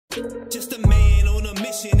Just a man on a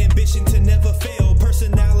mission, ambition to never fail.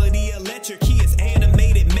 Personality electric, he is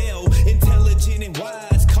animated male. Intelligent and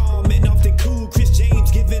wise, calm and often cool. Chris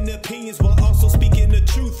James giving opinions while also speaking the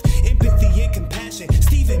truth. Empathy and compassion.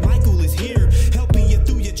 Stephen Michael is here, helping you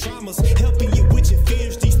through your traumas, helping you with your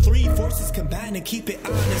fears. These three forces combine and keep it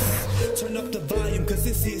honest. Turn up the volume, cause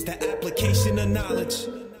this is the application of knowledge.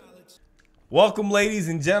 Welcome, ladies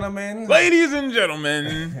and gentlemen. Ladies and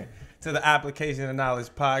gentlemen. To the Application of Knowledge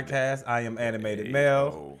podcast. I am Animated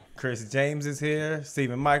Mel. Chris James is here.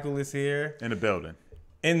 Stephen Michael is here. In the building.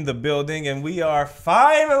 And we are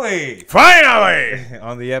finally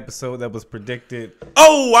on the episode that was predicted.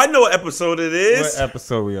 Oh, I know what episode it is. What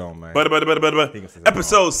episode we on, man?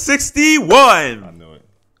 Episode 61. I knew it.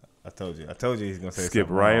 I told you he's gonna say skip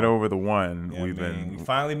something right wrong. over the one. Yeah, we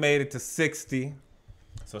finally made it to 60.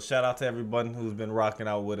 So shout out to everyone who's been rocking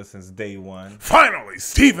out with us since day one. Finally,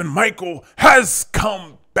 Stephen Michael has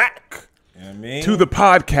come back to the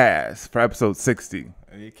podcast for episode 60.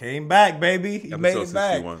 He came back, baby. He made it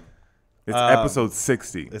back. 61. It's episode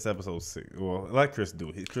 60. It's episode 60. Well, let Chris do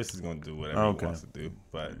it. Chris is gonna do whatever he wants to do.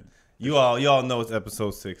 But you all know it's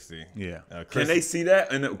episode 60. Yeah. Can they see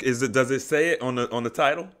that? And does it say it on the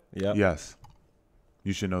title? Yeah. Yes.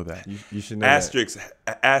 You should know that. You should know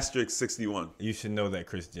asterisk 61. You should know that,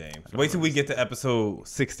 Chris James. Wait till we get to episode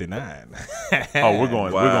 69. We're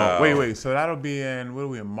going. Wow. Wait. So that'll be in, what are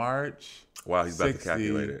we, in March? Wow, he's about to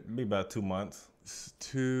calculate it. It'll be about 2 months.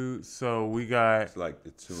 So we got It's like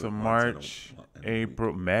March,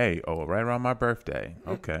 April, May. Oh, right around my birthday.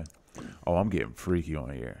 Okay. Oh, I'm getting freaky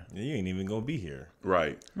on here. Yeah, you ain't even gonna be here.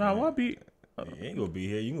 Right. No, I'll be. You ain't gonna be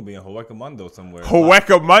here. You gonna be in Huecamundo somewhere. You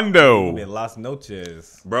Huecamundo. be in Las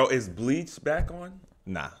Noches. Bro, is Bleach back on?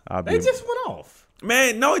 Nah. I'll They be- just went off.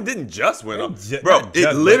 Man, no, it didn't just went off. Not Bro, just, it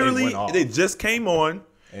but literally, it went off. it just came on.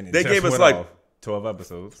 And it They just gave us went like off. 12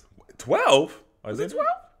 episodes. 12? Was it 12?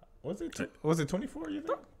 Was it 24, you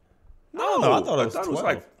think? No, I thought it was 12.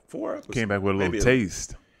 like 4 episodes. Came back with a little Maybe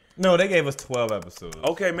taste. No, they gave us 12 episodes.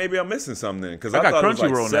 Okay, maybe I'm missing something because I I got thought it was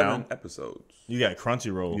like Crunchyroll 7 now. episodes. You got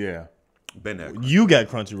Crunchyroll. Yeah. Been there. You got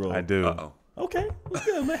Crunchyroll. I do. Uh-oh. Okay. What's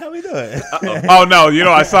good, man? How we doing? Oh no,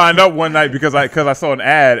 I signed up one night because I saw an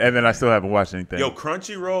ad and then I still haven't watched anything. Yo,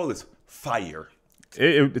 Crunchyroll is fire.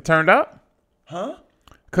 It turned out? Huh?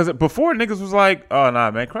 Because before niggas was like, oh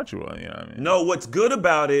nah, man, Crunchyroll. You know what I mean? No, what's good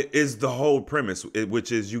about it is the whole premise,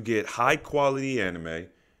 which is you get high quality anime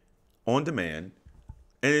on demand,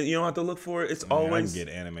 and you don't have to look for it. It's always I can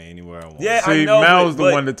get anime anywhere I want. Yeah, See, I know. Mel's the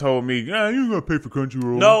but one that told me, yeah, you gotta pay for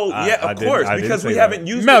Crunchyroll. No, I of didn't- course, I didn't because say we that. haven't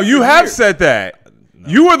used. Mel, it you for have years. said that. No.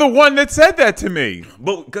 You were the one that said that to me.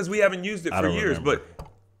 But because we haven't used it I for don't years. remember. But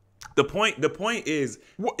the point is,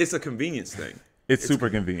 it's a convenience thing. It's super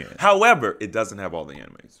convenient. However, it doesn't have all the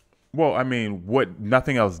animes. Well, I mean, what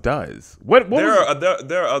nothing else does. What There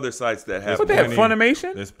was are other sites that have. what they have?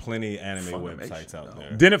 Funimation? There's plenty of anime Funimation, websites out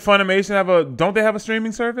there. Didn't Funimation have don't they have a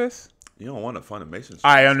streaming service? You don't want a Funimation.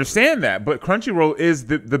 I understand that, but Crunchyroll is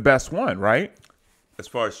the best one, right? As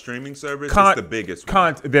far as streaming service, it's the biggest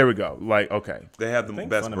one. There we go. Like, okay. They have the I think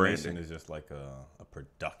best Funimation branding. is just like a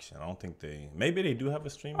production. I don't think maybe they do have a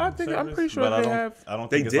streaming I'm service, pretty sure but they have. I don't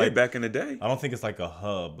They think it's did like, back in the day I don't think it's like a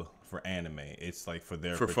hub for anime. It's like for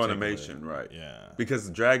their for particular- Funimation, right? Yeah. Because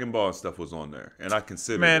Dragon Ball stuff was on there, and I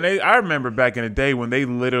considered Man, it. I remember back in the day when they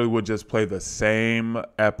literally would just play the same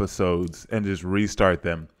episodes and just restart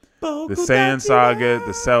them. The Saiyan Saga,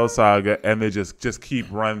 the Cell Saga, and they just keep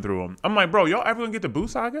running through them. I'm like, bro, y'all ever gonna get the Boo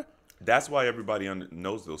Saga? That's why everybody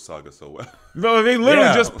knows those sagas so well. No, they literally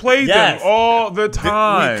Yeah. just played Yes. them all the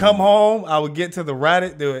time. We come home, I would get to the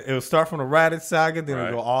Raditz. It would start from the Raditz saga, then it Right.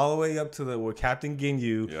 would go all the way up to where Captain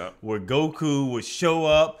Ginyu, Yeah. where Goku would show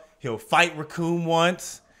up. He'll fight Raccoon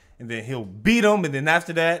once, and then he'll beat him, and then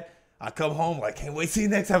after that, I come home like, can't wait to see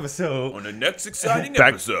the next episode. On the next exciting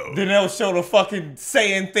Back- episode. Then they'll show the fucking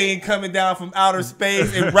Saiyan thing coming down from outer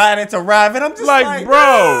space and Raditz arriving. I'm just like,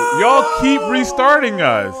 bro, y'all keep restarting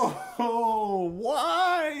us. Oh,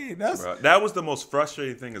 why? That's Bro, that was the most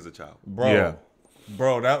frustrating thing as a child. bro. Yeah.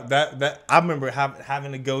 Bro, that I remember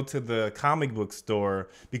having to go to the comic book store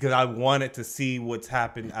because I wanted to see what's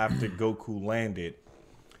happened after Goku landed,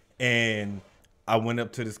 and I went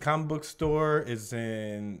up to this comic book store. It's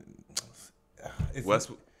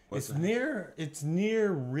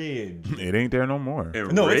near Ridge. It ain't there no more. In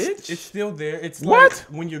No, Ridge? it's still there. It's What?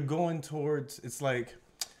 like when you're going towards. It's like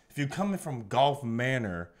if you're coming from Golf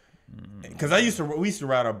Manor, because we used to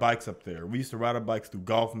ride our bikes up there. We used to ride our bikes through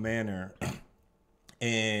Golf Manor,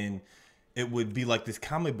 and it would be like this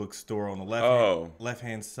comic book store on the left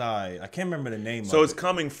hand side. I can't remember the name. So of it's it.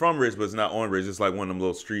 coming from Ridge, but it's not on Ridge. It's like one of them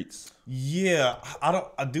little streets. Yeah,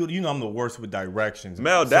 you know, I'm the worst with directions.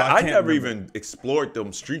 Mel, so I never remember. even explored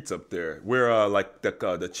them streets up there. Where like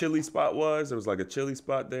the chili spot was. There was like a chili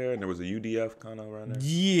spot there, and there was a UDF kind of around there.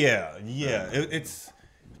 Yeah.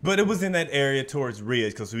 But it was in that area towards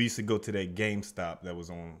Ridge because we used to go to that GameStop that was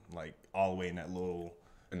on like all the way in that little.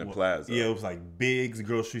 In the plaza. Yeah, it was like Big's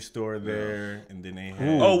grocery store there, and then they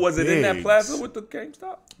had. Was it in that Biggs. plaza with the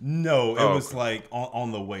GameStop? No, it was like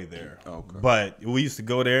on the way there. Okay. But we used to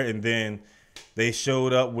go there, and then they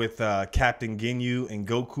showed up with Captain Ginyu and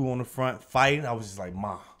Goku on the front fighting. I was just like,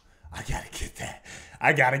 Mom, I gotta get that.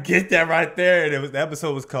 I gotta get that right there. And the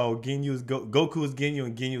episode was called Goku is Ginyu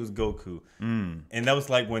and Ginyu is Goku. And that was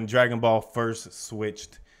like when Dragon Ball first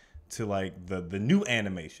switched to like the new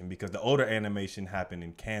animation, because the older animation happened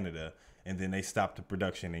in Canada, and then they stopped the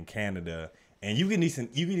production in Canada. And you can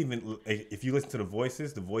even if you listen to the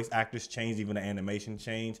voices, the voice actors changed, even the animation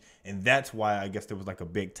changed, and that's why I guess there was like a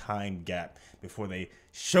big time gap before they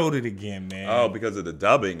showed it again, man. Oh, because of the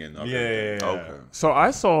dubbing and okay. Yeah. Okay. So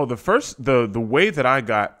I saw the way that I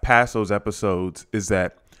got past those episodes is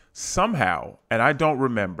that somehow, and I don't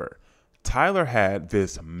remember, Tyler had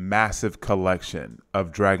this massive collection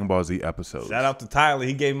of Dragon Ball Z episodes. Shout out to Tyler,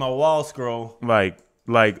 he gave me my wall scroll. And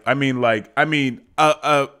these are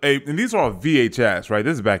all VHS, right?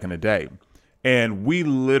 This is back in the day. And we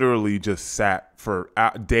literally just sat for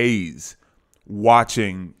days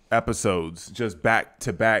watching episodes just back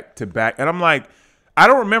to back to back. And I'm like, I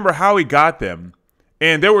don't remember how he got them.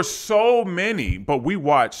 And there were so many, but we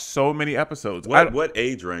watched so many episodes. What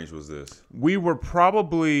age range was this? We were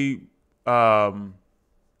probably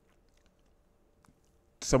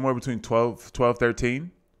somewhere between 12,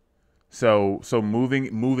 13. So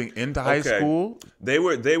moving into high school. They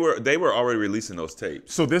were already releasing those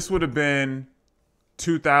tapes. So this would have been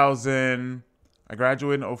 2000. I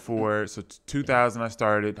graduated in 04. So 2000 I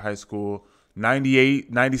started high school.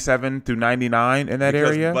 98, 97 through 99 in that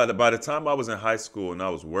area. But by the time I was in high school and I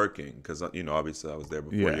was working, because obviously I was there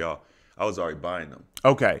before y'all, I was already buying them.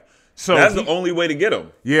 Okay. So that's the only way to get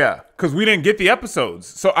them. Yeah, because we didn't get the episodes.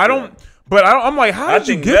 So I'm like, how did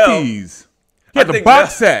you get these? Yeah, the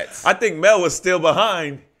box sets. I think Mel was still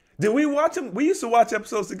behind. Did we watch them? We used to watch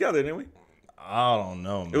episodes together, didn't we? I don't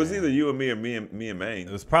know, man. It was either you and me or me and Maine.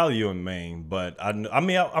 It was probably you and Maine, but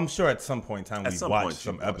I'm sure at some point in time we watched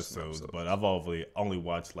some episodes, but I've only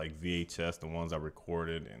watched like VHS, the ones I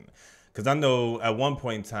recorded, and because I know at one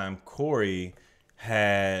point in time Corey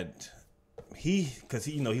had. He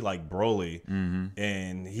liked Broly,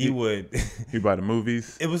 and he would. He buy the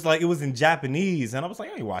movies. It was in Japanese, and I was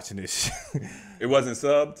like, I ain't watching this shit. It wasn't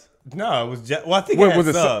subbed? No, it was. I think it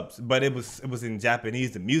had subs, but it was in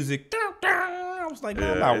Japanese. The music. I was like,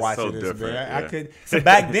 no, I'm not watching this, man. Yeah. I could. So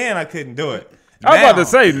back then, I couldn't do it. I was about to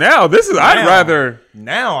say now. I'd rather.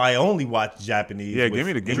 Now I only watch Japanese. Yeah, give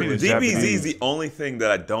me the Japanese. DBZ is the only thing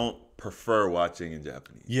that I don't prefer watching in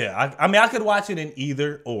Japanese. Yeah, I could watch it in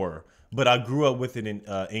either or. But I grew up with it in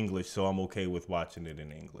English, so I'm okay with watching it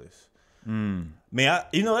in English. Man,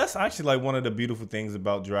 that's actually like one of the beautiful things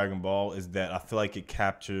about Dragon Ball is that I feel like it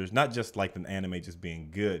captures not just like the anime just being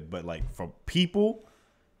good, but like for people,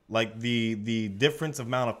 like the difference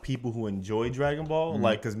amount of people who enjoy Dragon Ball.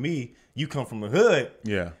 Like, cause you come from a hood.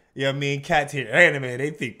 Yeah. You know what I mean? Cats hear anime, they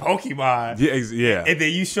think Pokemon. Yeah. And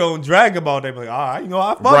then you show them Dragon Ball, they be like, I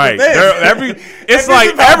fuck right. with this. It's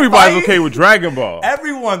like everybody's okay with Dragon Ball.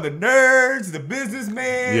 Everyone, the nerds, the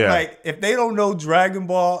businessmen, like if they don't know Dragon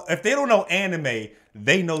Ball, if they don't know anime,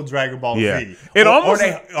 they know Dragon Ball Z.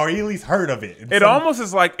 Or at least heard of it. It almost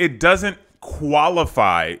is like it doesn't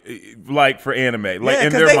qualify like for anime. Like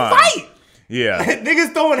in their they mind. Fight. Yeah.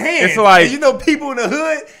 Niggas throwing hands. It's like, and people in the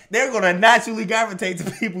hood, they're going to naturally gravitate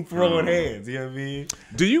to people throwing hands. You know what I mean?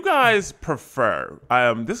 Do you guys prefer,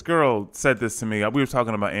 this girl said this to me. We were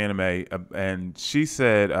talking about anime, and she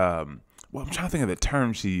said, I'm trying to think of the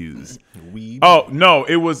term she used. Weeb. Oh, no,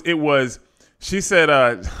 it was, she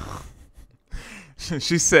said,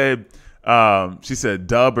 she said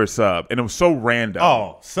dub or sub, and it was so random.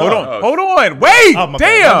 Oh, sub. Hold on, wait,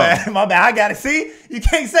 damn. My bad. I got to see. You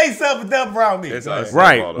can't say sub and dub around me.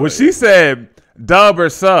 Right. Well, she said dub or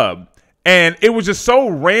sub, and it was just so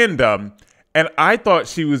random, and I thought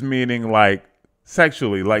she was meaning like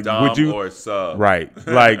sexually, like Dom would you or sub? Right,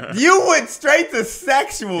 like you went straight to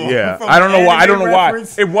sexual. Yeah, I don't know why.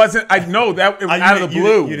 It wasn't. I know that it was out of the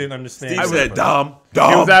blue. You didn't understand. Steve said Dom. It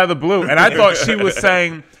was out of the blue, and I thought she was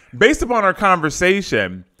saying. Based upon our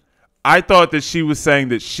conversation, I thought that she was saying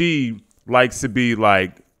that she likes to be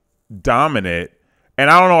like dominant And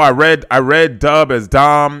I don't know. I read dub as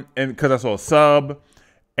Dom, and because I saw sub,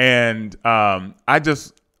 and I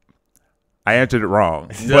answered it wrong.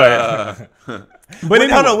 But But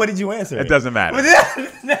no, no. What did you answer? it doesn't matter.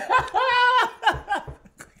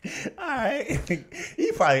 All right.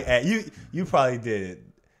 You probably did.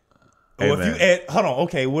 Hey, Well, hold on.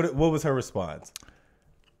 Okay. What was her response?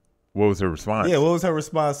 What was her response? Yeah. What was her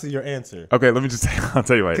response to your answer? Okay, let me just. I'll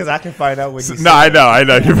tell you what. Because I can find out what you said. No, I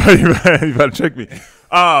know. You better trick me.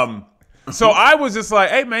 So I was just like,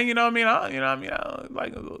 hey man, you know what I mean?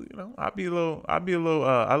 I'll be a little,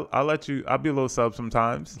 I'll let you, I'll be a little sub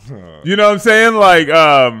sometimes. You know what I'm saying? Like,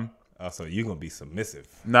 so you gonna be submissive?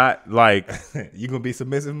 not like You gonna be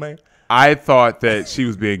submissive, man? I thought that she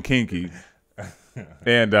was being kinky,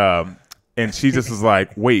 and she just was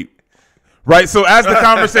like, wait, right? So as the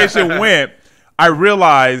conversation went, I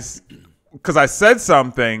realized because I said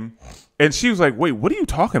something, and she was like, wait, what are you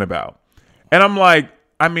talking about? And I'm like,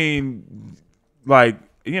 I mean, like,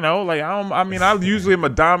 you know, like I usually am a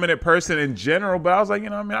dominant person in general, but I was like, you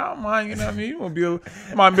know, I don't mind, you know what I mean? You want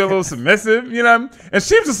to be a little submissive, you know? And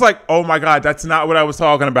she was just like, oh my God, that's not what I was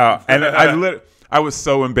talking about. And I was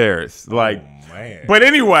so embarrassed. Like, Man. but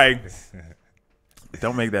anyway,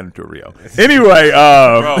 don't make that into a reel. Anyway,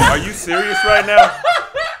 Bro, are you serious right now?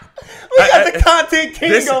 We got the content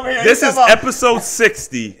king over here. This is episode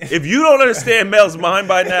 60. If you don't understand Mel's mind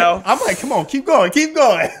by now, I'm like, come on, keep going.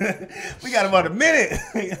 We got about a minute.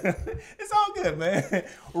 It's all good, man.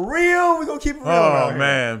 Real, we're gonna keep it real. oh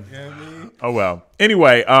man. You know what I mean? Oh well.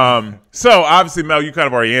 Anyway, so obviously Mel, you kind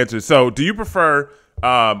of already answered. So do you prefer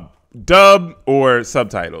dub or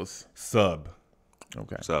subtitles? Sub.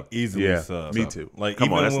 Okay. so Easily Yeah, sub. me too. Like,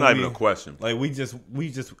 come on, that's when not even a question. Like we just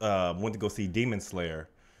went to go see Demon Slayer,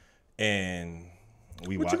 and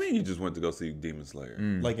we What watched you mean you just went to go see Demon Slayer?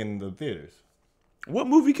 like in the theaters. What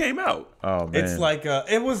movie came out? Oh man. It's like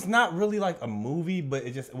it was not really like a movie, but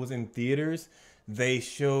it was in theaters. They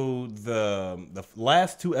showed the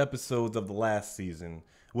last 2 episodes of the last season,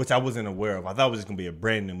 which I wasn't aware of. I thought it was just gonna be a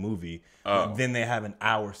brand new movie. Oh. Then they have an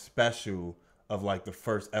hour special of like the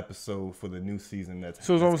first episode for the new season.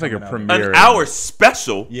 so it's almost like a coming out in- premiere. An hour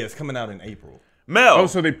special? Yeah, it's coming out in April. Mel. Oh,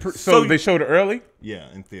 so they showed it early.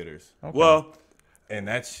 Yeah, in theaters. Well, And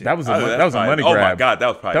that shit. That was a that's money probably- grab. Oh my God, that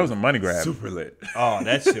was probably a money grab. super lit. oh,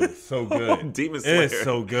 that shit was so good. Demon Slayer. It's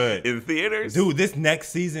so good. In theaters? Dude, this next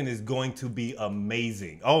season is going to be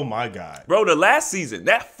amazing. Oh my God. Bro, the last season,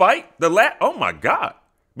 that fight, oh my God.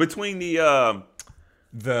 Between the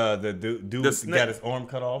dude got his arm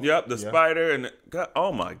cut off. spider and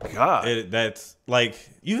oh my God. That's like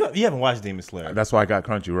you haven't watched Demon Slayer, That's why I got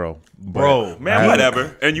Crunchyroll, bro. Man,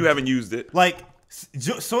 whatever. And you haven't used it. Like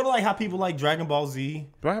sort of like how people like Dragon Ball Z.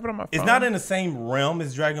 Do I have it on my phone? It's not in the same realm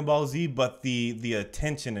as Dragon Ball Z, but the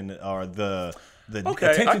attention or the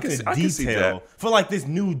Okay, attention I can to see detail that. for like this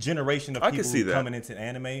new generation of I can people see who that. coming into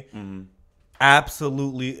anime.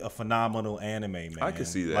 Absolutely a phenomenal anime, man. I can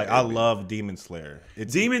see that. Like I love Demon Slayer.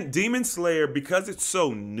 It's Demon Slayer, because it's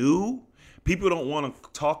so new, people don't want to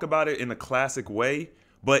talk about it in a classic way,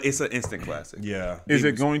 but it's an instant classic. yeah. Is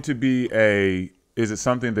it going to be is it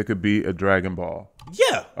something that could be a Dragon Ball?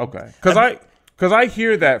 Yeah. Okay. Because I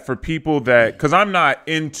hear that for people because I'm not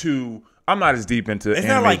as deep into It's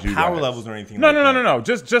anime not like as you power guys. levels or anything. No, like no, that. no, no, no.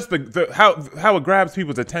 Just the how it grabs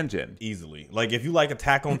people's attention. Easily. Like if you like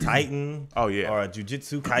Attack on Titan, Oh, yeah. or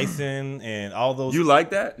Jujutsu Kaisen and all those. You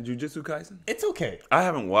like that? Jujutsu Kaisen? It's okay. I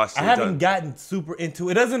haven't watched it. I haven't gotten super into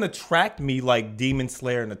it. It doesn't attract me like Demon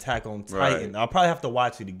Slayer and Attack on Titan. Right. I'll probably have to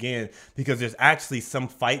watch it again because there's actually some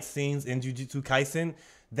fight scenes in Jujutsu Kaisen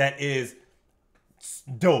that is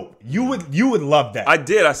dope. You would love that.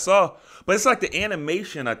 I saw, but it's like the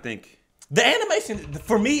animation, I think. The animation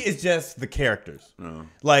for me is just the characters. Oh.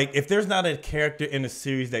 Like if there's not a character in a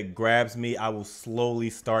series that grabs me, I will slowly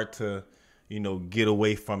start to, get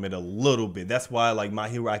away from it a little bit. That's why like My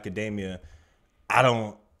Hero Academia,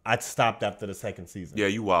 I stopped after the 2nd season. Yeah,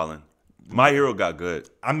 you wildin'. My Hero got good.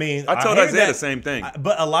 I mean, I told hear Isaiah the same thing.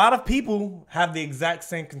 But a lot of people have the exact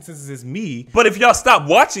same consensus as me But if y'all stop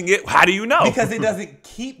watching it, how do you know? because it doesn't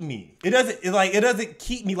keep me. It doesn't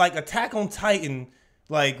keep me like Attack on Titan.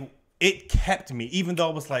 Like it kept me, even though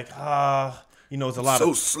it was like it's a lot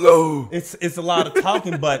so of slow. it's a lot of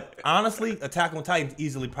talking. But honestly, Attack on Titan is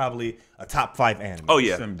easily probably a top 5 anime. Oh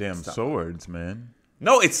yeah. Some damn swords, man.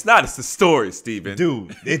 No, it's not. It's the story, Steven.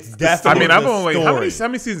 Dude, it's I definitely. mean, I've only story. how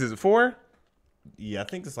many seasons is it? 4? Yeah, I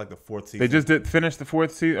think it's like the 4th season. They just did finish the 4th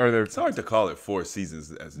season, or they're It's hard to call it 4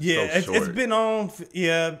 seasons as it's yeah, so it's short. been on.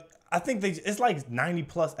 Yeah, I think it's like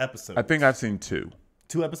 90+ episodes. I think I've seen 2.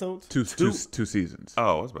 2 episodes. Two seasons.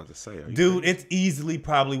 Oh, I was about to say. Dude, it's easily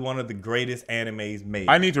probably one of the greatest animes made.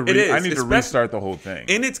 I need to restart the whole thing.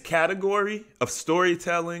 In its category of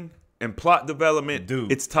storytelling and plot development,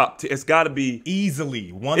 Dude, it's top. It's got to be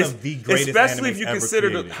easily one of the greatest, especially if you ever consider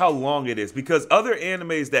created. how long it is. Because other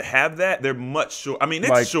animes that have that, they're much short. I mean, it's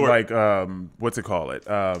like, short. Like what's it called?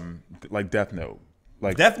 Like Death Note.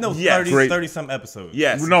 Like Death Note, Yes. 30 some episodes.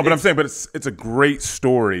 Yes, no, but I'm saying, but it's a great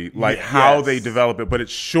story, like how Yes. they develop it, but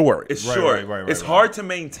it's short. It's Right, short. right, It's hard to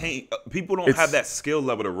maintain. People don't have that skill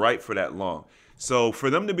level to write for that long. So for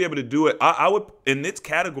them to be able to do it, I would, in its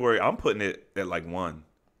category, I'm putting it at like 1.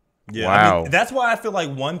 Yeah, Wow. I mean, that's why I feel like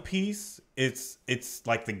One Piece. It's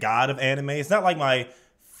like the god of anime. It's not like my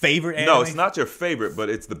favorite anime. No, it's not your favorite, but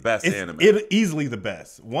it's the best anime. It's easily the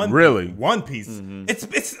best. One Piece. Mm-hmm.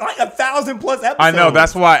 It's like 1,000+ episodes. I know,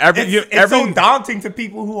 that's why it's so daunting to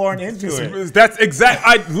people who aren't into it. That's exact.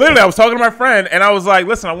 I was talking to my friend and I was like,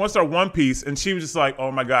 listen, I want to start One Piece, and she was just like,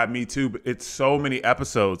 oh my god, me too. But it's so many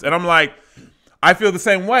episodes, and I'm like, I feel the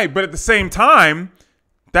same way. But at the same time,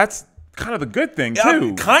 that's kind of the good thing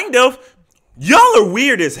too. Kind of. Y'all are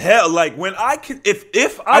weird as hell. Like when I can,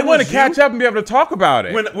 if I want to catch up and be able to talk about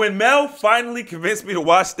it. When Mel finally convinced me to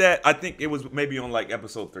watch that, I think it was maybe on like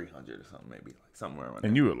episode 300 or something, maybe like somewhere around.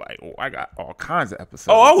 And you were like, oh, I got all kinds of episodes.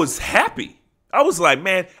 Oh, I was happy. I was like,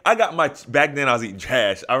 man, I got my. Back then, I was eating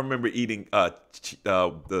trash. I remember eating the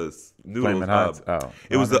noodles. Flamin' Hots?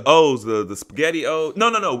 It was the O's, the spaghetti O.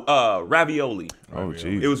 No, ravioli. Oh,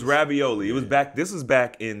 jeez. It was ravioli. It was back. This was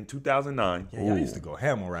back in 2009. Yeah, I used to go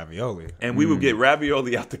ham on ravioli. And we would get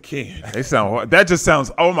ravioli out the can. They sound. That just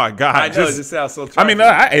sounds. Oh my god! I know, it just sounds so. I mean,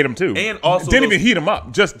 I ate them too, and also didn't even heat them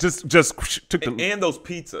up. Just took the. And those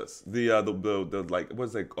pizzas, the like, what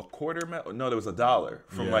was it, a quarter? No, there was $1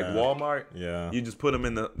 from like Walmart. Yeah, you just put them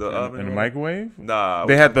in the oven In the microwave. Nah,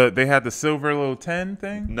 they had the silver little 10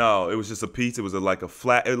 thing. No, it was just a pizza. It was like a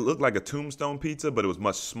flat. It looked like a Tombstone pizza, but it was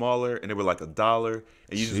much smaller, and they were like $1. And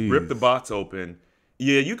you just rip the box open.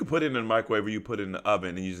 Yeah, you could put it in the microwave, or you put it in the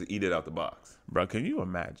oven, and you just eat it out the box. Bro, can you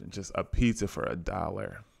imagine just a pizza for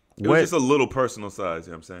 $1? It was just a little personal size.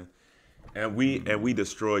 You know what I'm saying? And we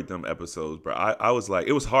destroyed them episodes, bro. I was like,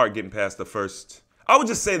 it was hard getting past the first. I would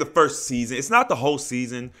just say the first season. It's not the whole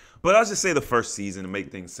season, but I'll just say the first season to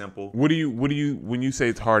make things simple. What do you when you say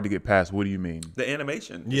it's hard to get past? What do you mean? The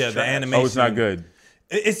animation. Yeah, the animation. Oh, it's not good.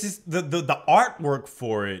 It's just the artwork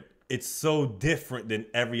for it. It's so different than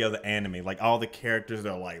every other anime. Like all the characters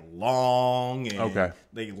are like long and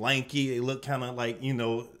they lanky. They look kind of like,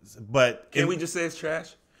 but can we just say it's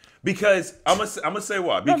trash? Because I'm gonna say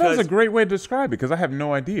why. Because that's a great way to describe it, because I have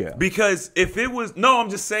no idea. Because if it was I'm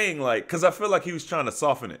just saying, like, because I feel like he was trying to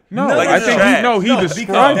soften it. No, like, I think he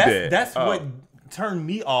described it. That's what turned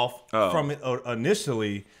me off from it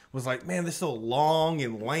initially. Was like, man, they're so long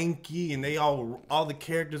and lanky, and they all the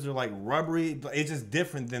characters are like rubbery. But it's just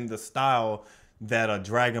different than the style that a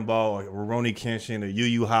Dragon Ball or Rurouni Kenshin or Yu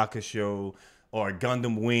Yu Hakusho or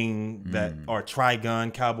Gundam Wing or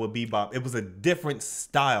Trigun, Cowboy Bebop. It was a different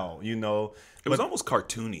style, It was almost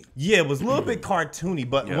cartoony. Yeah, it was a little bit cartoony,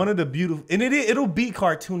 but one of the beautiful, and it'll be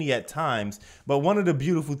cartoony at times, but one of the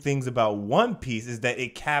beautiful things about One Piece is that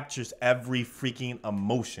it captures every freaking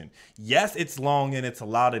emotion. Yes, it's long and it's a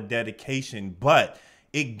lot of dedication, but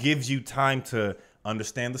it gives you time to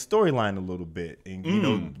understand the storyline a little bit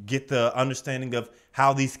and get the understanding of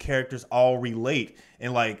how these characters all relate.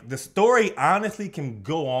 And like the story honestly can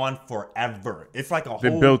go on forever. It's like a whole.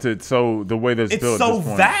 They built it so the way that's built. It's so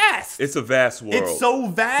vast. It's a vast world. It's so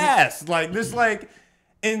vast. Like this,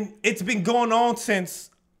 and it's been going on since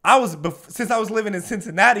I was living in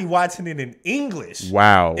Cincinnati, watching it in English.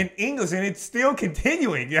 Wow. In English, and it's still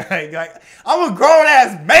continuing. Like I'm a grown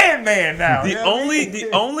ass man now. The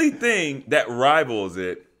only thing that rivals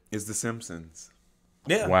it is The Simpsons.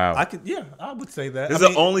 Yeah. Wow. I would say that. It's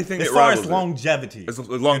the only thing as that far rivals as longevity. It's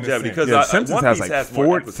longevity because Simpsons One has Piece like has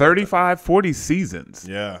more episodes. 35, 40 seasons.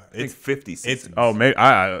 Yeah. I think 50 seasons. Oh, maybe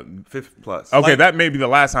 50 plus. Okay, that may be the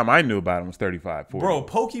last time I knew about him was 35, 40. Bro,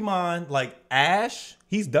 Pokemon, like Ash,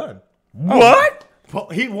 he's done. What?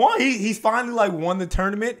 He won. He's finally like won the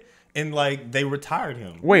tournament, and like they retired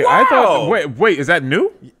him. Wait, I thought. Wait, is that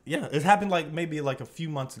new? Yeah, it happened like maybe like a few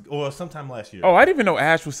months ago or sometime last year. Oh, I didn't even know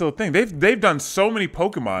Ash was still a thing. They've done so many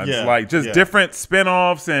Pokemons, like just different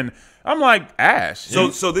spin-offs, and I'm like, Ash.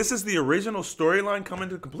 So this is the original storyline coming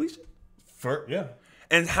to completion? Yeah.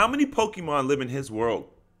 And how many Pokemon live in his world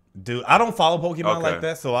Dude, I don't follow Pokemon Okay. like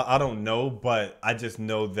that, so I don't know. But I just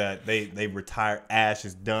know that they retired. Ash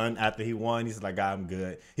is done after he won. He's like, I'm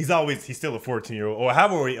good. He's still a 14-year-old or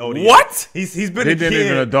however old he is. What? He's been They a didn't kid.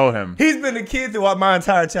 even adult him. He's been a kid throughout my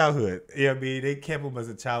entire childhood. Yeah, I mean, they kept him as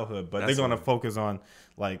a childhood, but That's they're gonna funny. focus on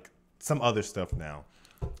like some other stuff now.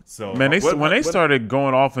 So Man, when they what- started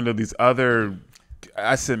going off into these other,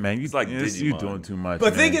 I said, man, you like you Digimon. doing too much.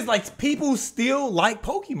 but the man. thing is, like, people still like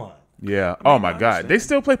Pokemon. yeah. Oh my God, they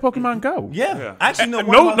still play Pokemon Go. Yeah, Yeah. actually, no,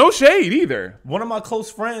 No shade either. one of my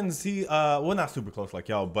close friends, he well, not super close like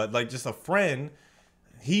y'all, but like just a friend.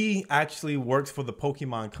 He actually works for the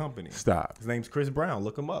Pokemon company. Stop. His name's Chris Brown.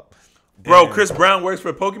 Look him up. Bro, And- Chris Brown works for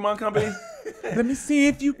a Pokemon company. Let me see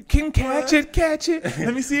if you can catch it.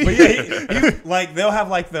 Let me see. But yeah, he, like they'll have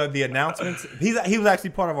like the announcements. He was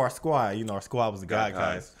actually part of our squad. You know, our squad was the God,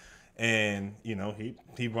 guys, and you know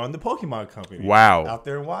he run the Pokemon company. Wow. out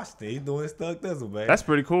there in Washington, he's doing his thug thizzle, man. That's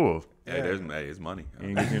pretty cool. Hey, there's money. He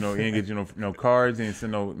ain't get no cards. He ain't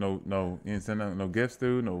send no gifts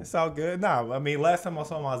through. No. it's all good. Nah, I mean, last time I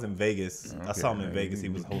saw him, I was in Vegas. I saw him in Vegas. He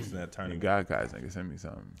was hosting that You tournament. God guys, nigga, send me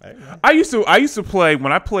something. Hey, man. I used to play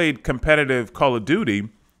when I played competitive Call of Duty.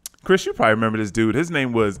 Chris, you probably remember this dude. His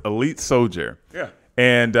name was Elite Soldier. Yeah.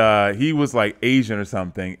 And he was like Asian or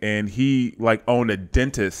something, and he like owned a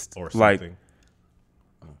dentist Or like. something.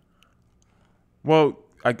 Well,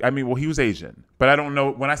 I mean, well, he was Asian, but I don't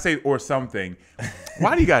know when I say or something.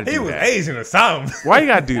 Why do you got to do He was that? Asian or something. Why you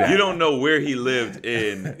got to do that? You don't know where he lived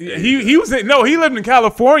in. He was no, he lived in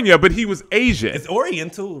California, but he was Asian. Is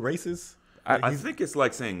Oriental racist? I think it's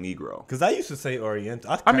like saying Negro. Because I used to say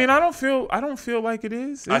Oriental. I mean, I don't feel like it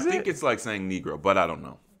is. I think it's like saying Negro, but I don't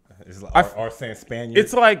know. it's like, or saying Spaniard.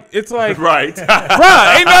 it's like Right.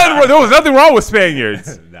 bruh, ain't nothing wrong. There was nothing wrong with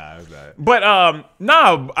Spaniards. nah, it's not. But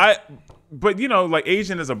but you know, like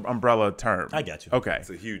Asian is an umbrella term. I got you. Okay. It's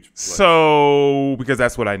a huge. So because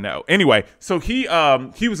that's what I know. Anyway, so he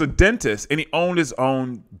was a dentist and he owned his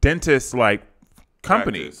own dentist like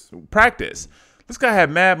company practice. This guy had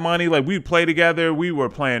mad money. Like we'd play together. We were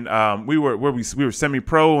playing. We were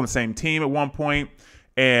semi-pro on the same team at one point,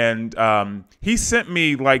 and he sent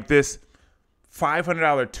me like this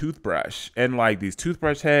 $500 toothbrush and like these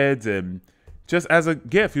toothbrush heads, and just as a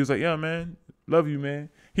gift, he was like, "Yo, man, love you, man."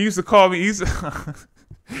 He used to call me.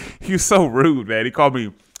 He was so rude, man. He called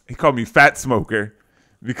me fat smoker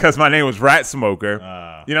because my name was Rat Smoker.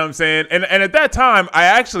 You know what I'm saying? And at that time,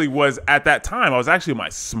 I was actually my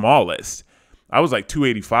smallest. I was like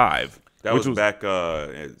 285. That which was back.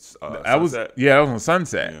 I was Sunset. yeah, I was on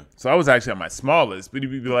Sunset. Yeah. So I was actually at my smallest. But he'd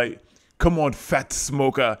be like, "Come on, fat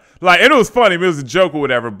smoker!" Like, and it was funny. It was a joke or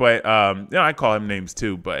whatever. But you know, I call him names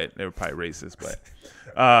too. But they were probably racist. But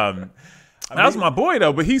that was my boy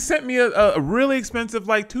though. But he sent me a really expensive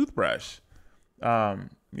like toothbrush.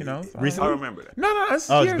 You know, Recently? I remember that. no, that's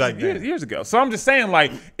Oh, it's back then. years ago. So I'm just saying,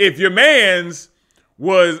 like, if your man's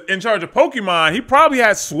was in charge of Pokemon, he probably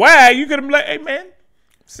had swag. You could have been like, "Hey, man,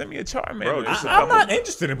 send me a Charmander." Bro, just a I'm couple- not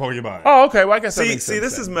interested in Pokemon. Oh, okay. Well, I guess that See, makes sense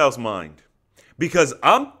this then. is Mel's mind, because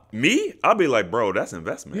I'll be like, bro, that's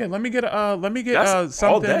investment. Yeah, let me get That's all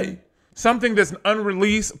something. day. Something that's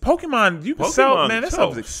unreleased. Pokemon, you can sell, Pokemon man. That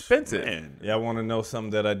stuff's toast, expensive. man. Yeah, I want to know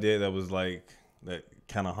something that I did that was like that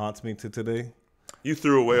kind of haunts me to today. You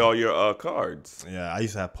threw away all your cards. Yeah, I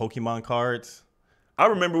used to have Pokemon cards. I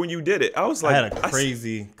remember when you did it. I was I like, had a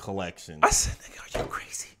crazy collection. I said, nigga, are you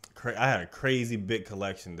crazy? I had a crazy big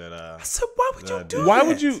collection that I said, why would you That- do Why that?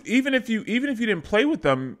 would you even if you didn't play with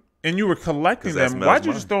them and you were collecting 'Cause that's them? Mel's Why'd you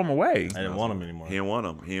money. just throw them away? I didn't want them anymore. He didn't want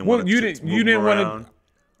them. He didn't Well, want you chicks didn't- you moving didn't wanna- around.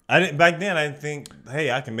 I didn't back then. I didn't think,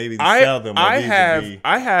 hey, I can maybe sell them. Or I these would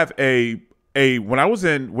be- have a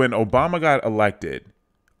when Obama got elected,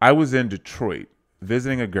 I was in Detroit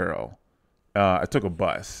visiting a girl. I took a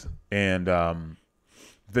bus, and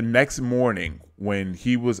the next morning when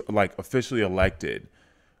he was like officially elected,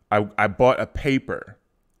 I bought a paper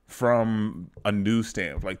from a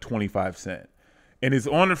newsstand for like 25 cents, and it's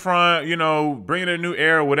on the front, you know, bringing a new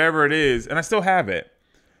era, whatever it is, and I still have it.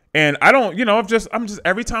 And I don't, you know, I'm just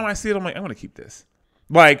every time I see it, I'm like, I'm gonna keep this.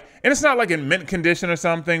 Like, and it's not like in mint condition or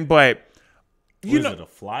something, but you What know, is it, a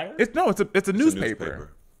flyer? it's a It's a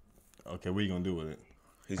newspaper. Okay, what are you going to do with it?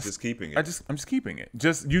 He's just keeping it. I'm just keeping it.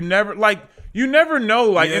 Just you never know.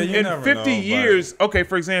 Like Yeah, you in never 50 know, but- years, okay.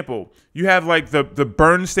 For example, you have like the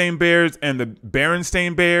Bernstein Bears and the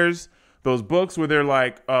Berenstain Bears. Those books where they're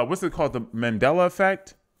like, what's it called? The Mandela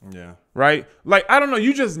Effect, Yeah. right? Like I don't know.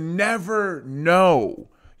 You just never know.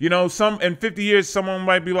 You know, in 50 years, someone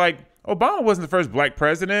might be like, Obama wasn't the first black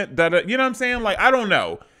president. You know what I'm saying? Like I don't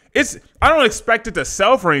know. I don't expect it to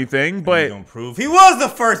sell for anything, but Don't prove he was the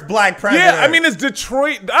first black president. yeah, I mean, it's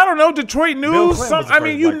Detroit. I don't know, Detroit news. Clinton was the I first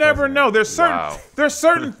mean, you black never president. know. There's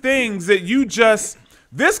certain things that you just.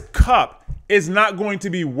 This cup is not going to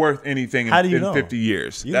be worth anything How do you in know? 50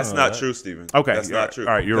 years. You That's know not that. true, Steven. Okay, That's not true.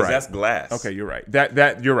 All right, you're 'Cause right. That's glass. Okay, you're right.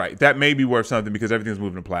 That you're right. That may be worth something because everything's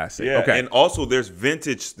moving to plastic. Yeah, Okay. and also there's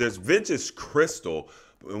vintage crystal.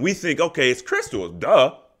 We think, okay, it's crystal,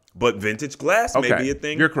 duh. But vintage glass may be a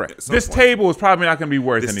thing. You're correct. at some This point. table is probably not going to be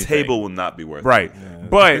worth This anything. table will not be worth Right. it.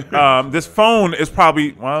 But this phone is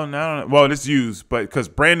probably it's used, but because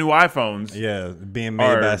brand new iPhones. Yeah, being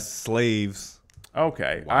made by slaves.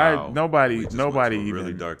 Okay. Wow. Nobody We just went to a even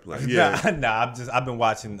really dark place. Yeah. I've been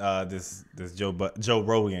watching this Joe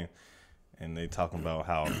Rogan, and they talking about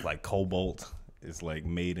how like cobalt is like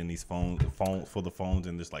made in these phones for the phones,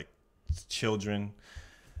 and there's like children.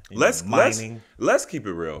 Let's mining. let's keep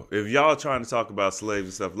it real. If y'all trying to talk about slaves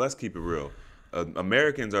and stuff, let's keep it real.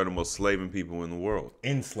 Americans are the most slaving people in the world.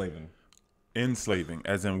 enslaving. enslaving,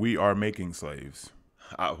 as in we are making slaves.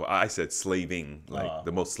 I said slaving, like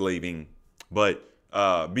the most slaving, but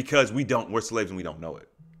because we're slaves and we don't know it.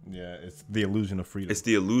 Yeah, it's the illusion of freedom. It's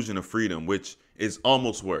the illusion of freedom, which is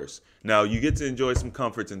almost worse. Now, you get to enjoy some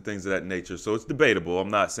comforts and things of that nature, so it's debatable. I'm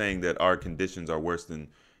not saying that our conditions are worse than,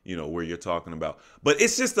 where you're talking about. But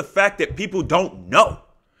it's just the fact that people don't know.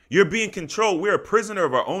 You're being controlled. We're a prisoner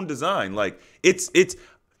of our own design. Like, it's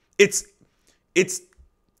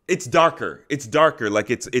darker. It's darker. Like,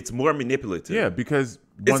 it's more manipulative. Yeah, because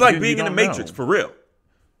It's once like again, being you in the don't Matrix, know. for real.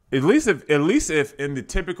 At least if in the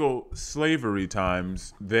typical slavery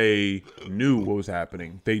times they knew what was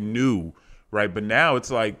happening, they knew, right? But now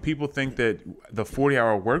it's like people think that the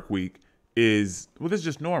 40-hour work week is this is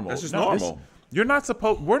just normal. That's just No, normal. We're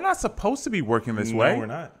not supposed to be working this way. No, we're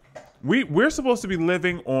not. We're supposed to be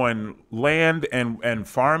living on land and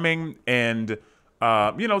farming and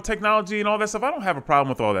technology and all that stuff. I don't have a problem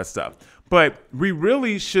with all that stuff, but we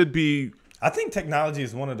really should be. I think technology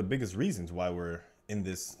is one of the biggest reasons why we're in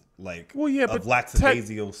this But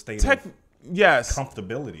lackadaisical state of yes.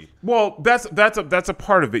 comfortability. Well, that's a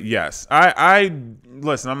part of it. Yes, I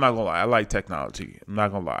listen. I'm not gonna lie. I like technology. I'm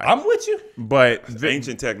not gonna lie. I'm with you. But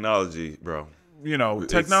Ancient technology, bro.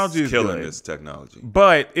 technology It's is killing good. this technology.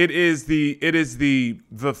 But it's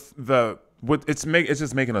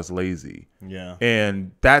just making us lazy. Yeah.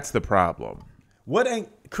 And that's the problem.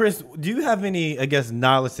 Chris, do you have any, I guess,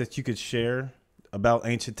 knowledge that you could share about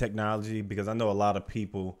ancient technology? Because I know a lot of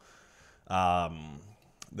people,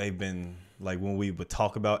 they've been like, when we would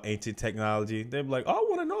talk about ancient technology, they'd be like, oh, I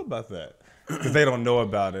want to know about that. Because they don't know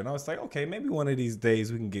about it. And I was like, okay, maybe one of these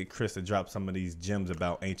days we can get Chris to drop some of these gems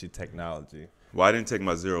about ancient technology. Well, I didn't take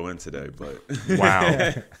my 0 in today, but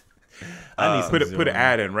Wow. I need some Put an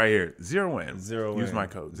ad in right here. 0 in. Zero Use in. my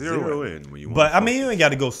code. 0 in when you want. But I mean, you ain't got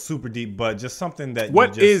to go super deep, but just something that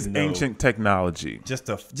What you just is know, ancient technology? just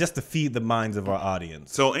to feed the minds of our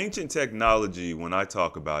audience. So ancient technology, when I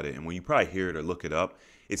talk about it, and when you probably hear it or look it up,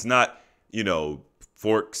 it's not,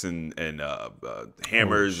 forks and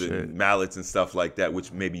hammers and mallets and stuff like that,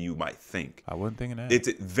 which maybe you might think. I wasn't thinking that. It's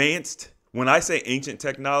advanced. When I say ancient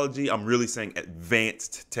technology, I'm really saying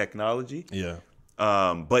advanced technology. Yeah.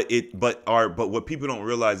 But what people don't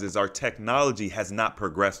realize is our technology has not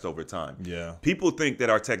progressed over time. Yeah. People People think that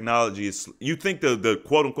our technology is, you think the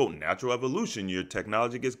quote unquote natural evolution, your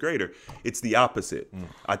technology gets greater. It's the opposite.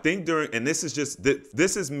 I think this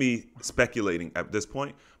is me speculating at this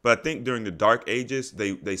point, but I think during the dark ages,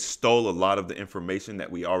 they stole a lot of the information that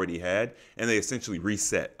we already had and they essentially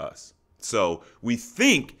reset us. So we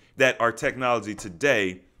think that our technology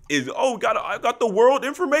today is, I got the world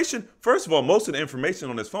information. First of all, most of the information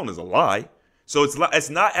on this phone is a lie. So it's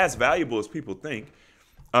not as valuable as people think.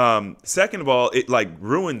 Second of all, it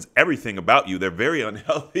ruins everything about you. They're very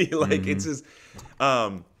unhealthy. It's just,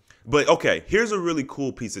 but okay, here's a really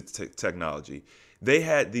cool piece of technology. They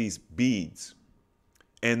had these beads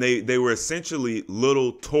and they were essentially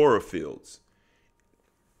little Torah fields.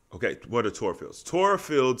 Okay, what are Torah fields? Torah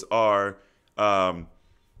fields are,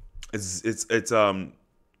 it's an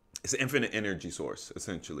infinite energy source.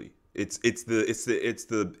 Essentially, it's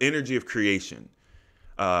the energy of creation.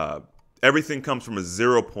 Everything comes from a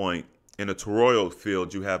 0 point. In a toroidal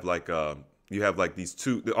field, you have these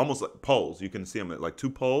two, they're almost like poles. You can see them like two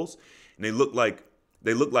poles, and they look like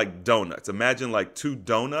donuts. Imagine like two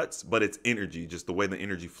donuts, but it's energy. Just the way the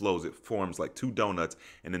energy flows, it forms like two donuts,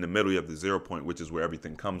 and in the middle you have the 0 point, which is where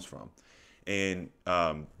everything comes from. And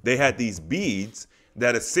they had these beads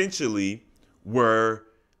that essentially were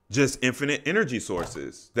just infinite energy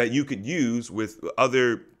sources that you could use with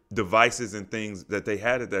other devices and things that they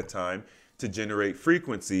had at that time to generate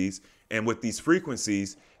frequencies. And with these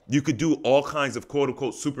frequencies, you could do all kinds of quote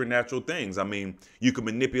unquote supernatural things. I mean, you could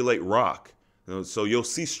manipulate rock. So you'll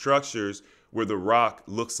see structures where the rock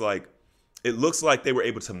looks like they were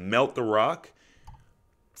able to melt the rock,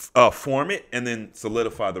 form it, and then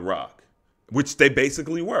solidify the rock, which they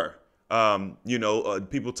basically were.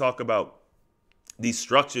 People talk about these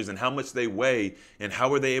structures and how much they weigh and how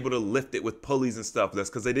were they able to lift it with pulleys and stuff. That's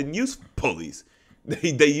because they didn't use pulleys.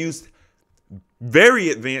 They used very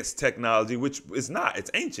advanced technology, which is not.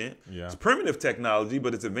 It's ancient. Yeah. It's primitive technology,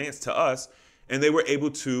 but it's advanced to us. And they were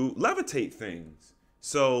able to levitate things.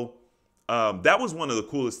 So that was one of the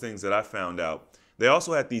coolest things that I found out. They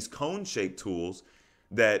also had these cone-shaped tools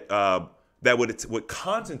that would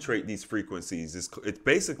concentrate these frequencies. It's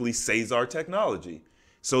basically Cesar technology.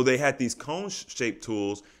 So they had these cone-shaped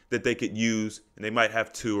tools that they could use, and they might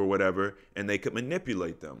have two or whatever, and they could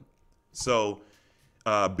manipulate them. So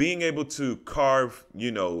being able to carve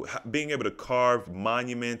monuments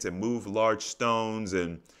and move large stones,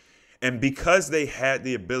 and because they had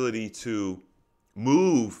the ability to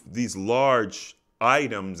move these large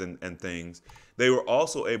items and things, they were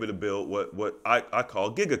also able to build what I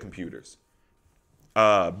call gigacomputers.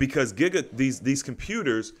 Because these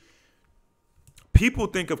computers, people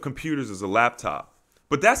think of computers as a laptop,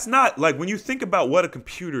 but that's not, like, when you think about what a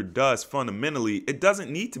computer does fundamentally, it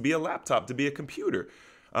doesn't need to be a laptop to be a computer.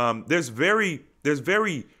 There's very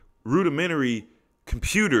rudimentary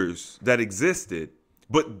computers that existed,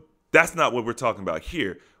 but that's not what we're talking about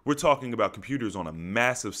here. We're talking about computers on a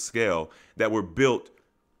massive scale that were built.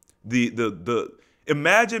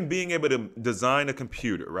 Imagine being able to design a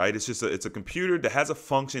computer, right? It's a computer that has a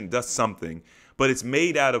function, does something, but it's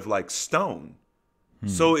made out of like stone.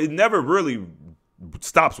 So it never really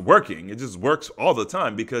stops working. It just works all the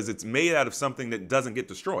time because it's made out of something that doesn't get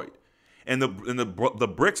destroyed. And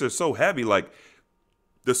the bricks are so heavy, like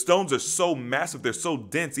the stones are so massive, they're so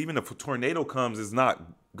dense, even if a tornado comes, it's not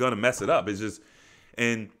gonna mess it up. It's just,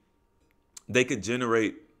 and they could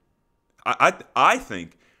generate, I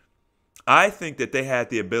think that they had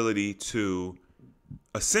the ability to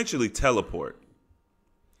essentially teleport.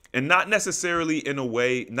 And not necessarily in a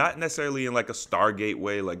way, not necessarily in like a Stargate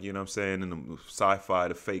way, like, you know what I'm saying, in the sci-fi,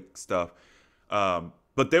 the fake stuff.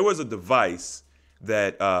 But there was a device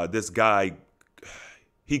that this guy,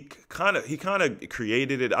 he kind of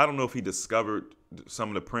created it. I don't know if he discovered some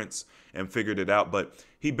of the prints and figured it out, but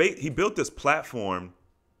he built this platform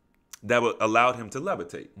that allowed him to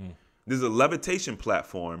levitate. This is a levitation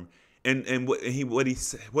platform, and what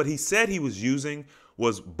he said he was using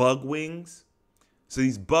was bug wings. So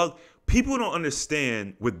people don't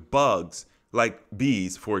understand with bugs, like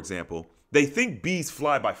bees, for example, they think bees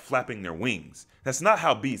fly by flapping their wings. That's not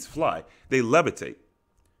how bees fly. They levitate.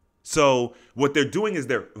 So what they're doing is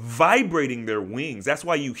they're vibrating their wings. That's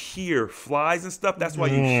why you hear flies and stuff. That's why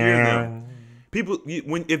you hear them.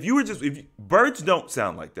 Birds don't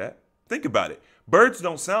sound like that. Think about it. Birds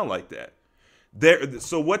don't sound like that.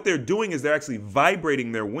 So what they're doing is they're actually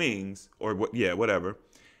vibrating their wings, or whatever.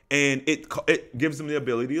 And it gives them the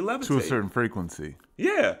ability to levitate. To a certain frequency.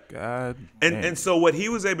 Yeah. God. And so what he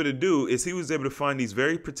was able to do is he was able to find these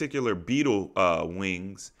very particular beetle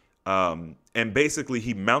wings. And basically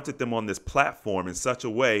he mounted them on this platform in such a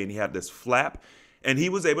way, and he had this flap, and he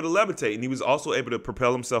was able to levitate. And he was also able to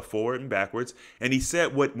propel himself forward and backwards. And he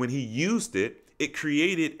said when he used it, it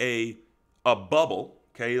created a bubble.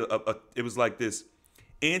 Okay. It was like this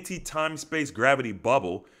anti-time space gravity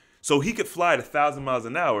bubble. So he could fly at 1,000 miles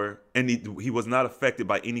an hour, and he was not affected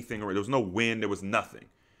by anything. There was no wind. There was nothing.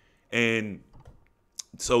 And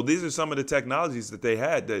so these are some of the technologies that they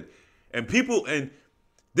had and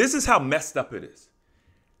this is how messed up it is.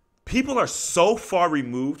 People are so far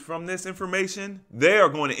removed from this information, they are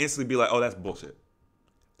going to instantly be like, oh, that's bullshit.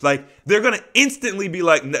 Like, they're going to instantly be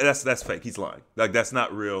like, that's fake. He's lying. Like, that's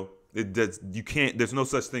not real. There's no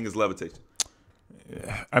such thing as levitation.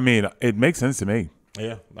 I mean, it makes sense to me.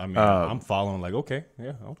 Yeah, I mean, I'm following. Like, okay,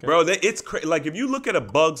 bro. It's like if you look at a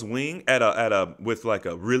bug's wing with like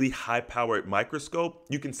a really high powered microscope,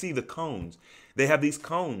 you can see the cones. They have these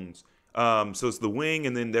cones. So it's the wing,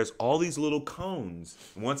 and then there's all these little cones.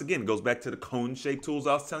 Once again, it goes back to the cone shaped tools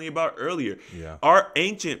I was telling you about earlier. Yeah, our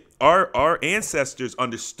ancestors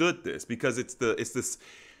understood this because it's this.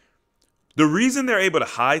 The reason they're able to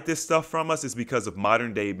hide this stuff from us is because of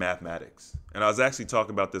modern day mathematics. And I was actually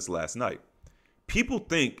talking about this last night. People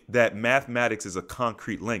think that mathematics is a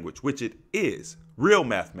concrete language, which it is, real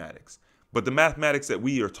mathematics. But the mathematics that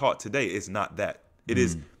we are taught today is not that. It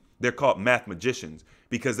is. They're called math magicians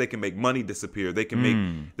because they can make money disappear. They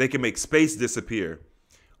can make space disappear.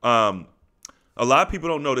 A lot of people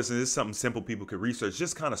don't know this, and this is something simple people could research.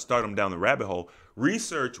 Just kind of start them down the rabbit hole.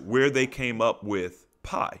 Research where they came up with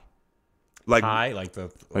pi. Like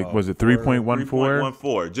was it 3.14?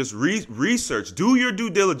 3.14. Just research. Do your due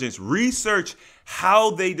diligence. Research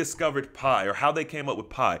how they discovered pi or how they came up with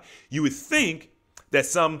pi. You would think that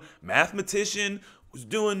some mathematician was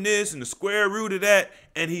doing this and the square root of that,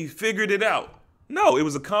 and he figured it out. No, it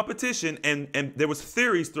was a competition, and there was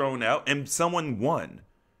theories thrown out, and someone won.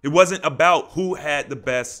 It wasn't about who had the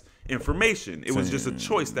best information. It was just a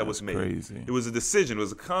choice that was made. Crazy. It was a decision. It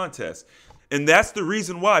was a contest. And that's the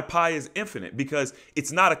reason why pi is infinite, because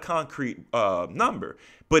it's not a concrete number.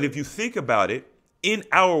 But if you think about it, in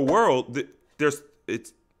our world, there's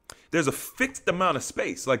a fixed amount of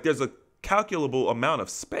space. Like there's a calculable amount of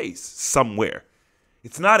space somewhere.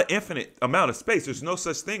 It's not an infinite amount of space. There's no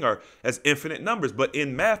such thing as infinite numbers. But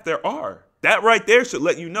in math, there are. That right there should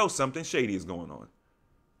let you know something shady is going on.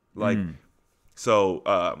 Like,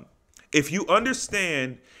 so if you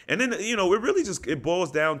understand, and then, it really it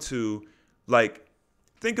boils down to, like,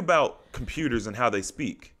 think about computers and how they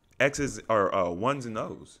speak. X's are ones and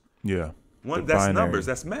O's. Yeah. That's binary. Numbers.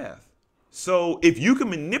 That's math. So if you can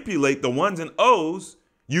manipulate the ones and O's,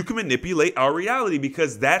 you can manipulate our reality,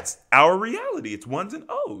 because that's our reality. It's ones and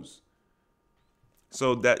O's.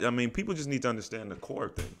 So people just need to understand the core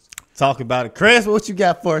of things. Talk about it. Chris, what you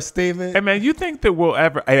got for us, Steven? Hey, man, you think that we'll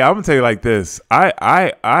ever... Hey, I'm going to tell you like this.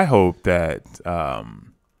 I hope that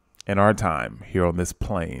in our time here on this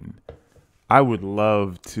plane, I would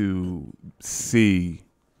love to see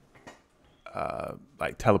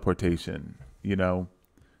like teleportation, in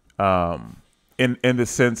the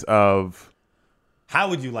sense of... How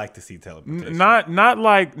would you like to see teleportation? Not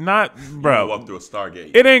bro. Walk through a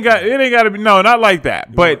Stargate. It ain't got to be, no, not like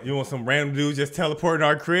that. But you want some random dude just teleporting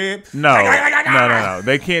our crib? No.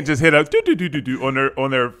 They can't just hit up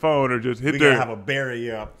on their phone or just hit we their. We gotta have a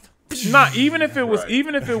barrier up. Not even if it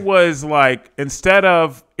was like, instead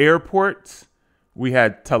of airports, we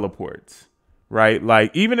had teleports, right?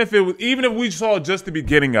 Like even if we saw just the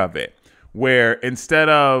beginning of it, where instead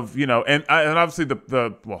of, and obviously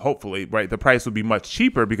hopefully, right, the price would be much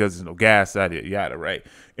cheaper because there's no gas, yada, right?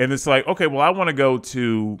 And it's like, okay, well, I want to go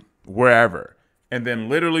to wherever. And then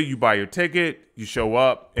literally you buy your ticket, you show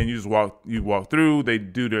up, and you walk through, they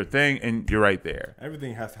do their thing, and you're right there.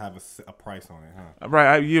 Everything has to have a price on it, huh?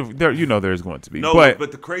 Right, there's going to be. No,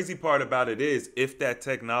 but the crazy part about it is, if that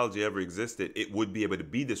technology ever existed, it would be able to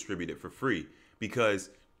be distributed for free, because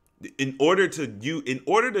in order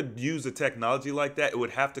to use a technology like that, it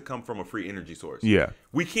would have to come from a free energy source. Yeah,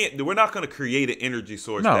 we're not going to create an energy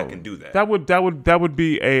source that can do that. That would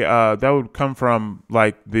be that would come from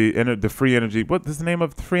like the free energy. What is the name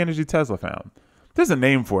of the free energy Tesla found? There's a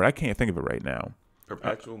name for it. I can't think of it right now.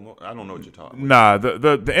 Perpetual. I don't know what you're talking about. Nah,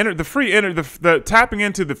 the free energy, the tapping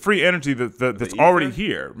into the free energy that's already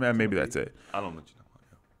here. Man, maybe that's it. I don't know what you're talking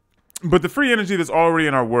about. But the free energy that's already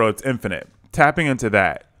in our world, it's infinite. Tapping into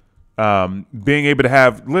that. Being able to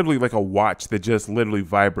have literally like a watch that just literally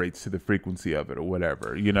vibrates to the frequency of it or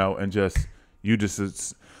whatever, and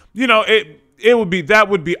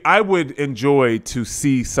I would enjoy to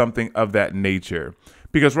see something of that nature,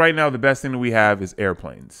 because right now the best thing that we have is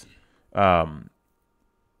airplanes,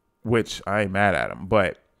 which I ain't mad at them,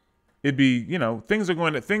 but it'd be, things are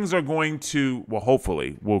going to, well,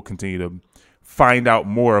 hopefully we'll continue to find out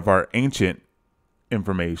more of our ancient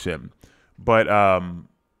information, but,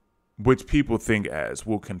 which people think as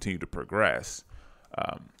will continue to progress.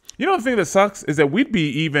 The thing that sucks is that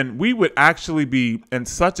we would actually be in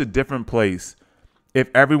such a different place if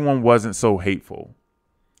everyone wasn't so hateful.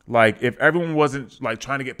 Like if everyone wasn't like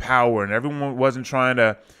trying to get power and everyone wasn't trying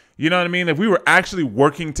to, you know what I mean? If we were actually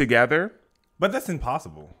working together. But that's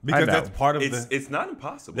impossible, because that's part of it's not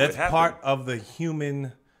impossible. That's part of the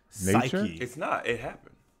human nature. Psyche. It's not. It happened.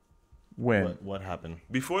 When? What happened?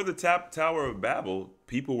 Before the Tower of Babel,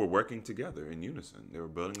 people were working together in unison. They were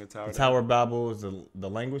building a tower. The Tower of Babel is the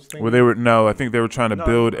language thing? Well, I think they were trying to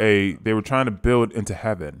build into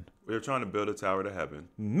heaven. They were trying to build a tower to heaven.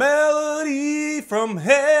 Melody from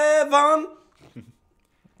heaven.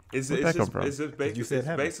 It's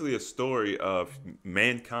basically a story of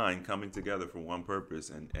mankind coming together for one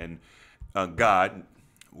purpose, and God.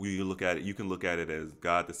 You can look at it as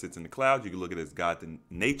God that sits in the clouds. You can look at it as God in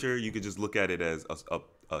nature. You could just look at it as a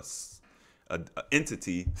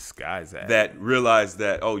entity that realized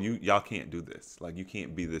that, y'all can't do this. Like, you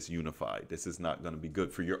can't be this unified. This is not going to be good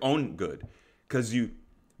for your own good,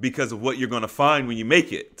 because of what you're going to find when you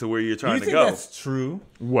make it to where you're trying to go. That's true.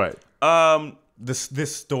 What?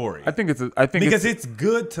 this story? I think because it's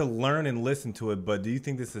good to learn and listen to it, but do you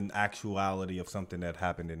think this is an actuality of something that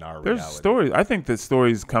happened in our there's reality? stories. I think that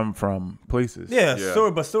stories come from places. Yeah.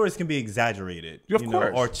 But stories can be exaggerated, Of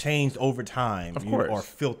course. or changed over time, Of course. or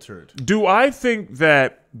filtered. Do I think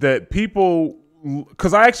that people?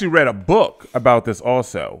 Because I actually read a book about this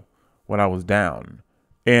also when I was down,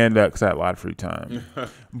 and because I had a lot of free time.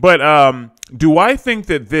 But do I think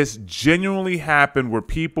that this genuinely happened, where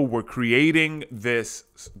people were creating this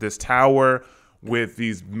tower with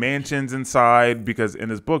these mansions inside? Because in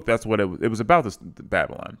this book, that's what it was about, this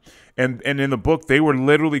Babylon, and in the book they were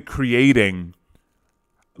literally creating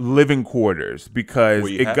living quarters because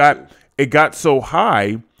it got so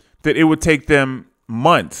high that it would take them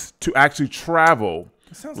months to actually travel.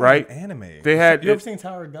 It sounds right? like an anime. They had. You ever seen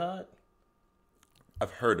Tower of God?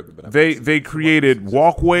 I've heard of it, but They created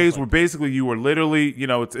walkways where basically you were literally,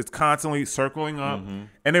 it's constantly circling up,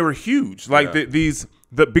 and they were huge. Like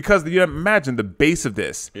because you imagine the base of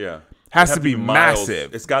this has to be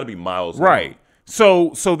massive. It's got to be miles, right?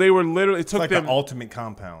 So they were literally. It took like them the ultimate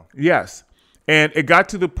compound. Yes. And it got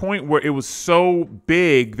to the point where it was so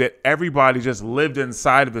big that everybody just lived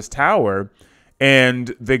inside of this tower,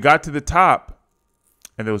 and they got to the top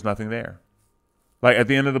and there was nothing there. Like at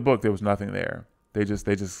the end of the book, there was nothing there. It just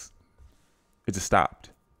stopped.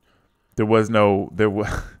 There was. Or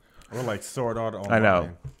like Sword Art Online. I know.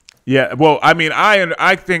 Yeah. Well, I mean,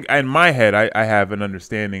 I think in my head, I have an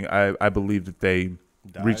understanding. I believe that they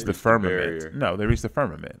reached the firmament. No, they reached the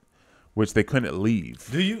firmament, which they couldn't leave.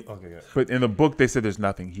 Do you? Okay, good. But in the book, they said there's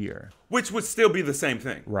nothing here. Which would still be the same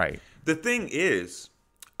thing. Right. The thing is,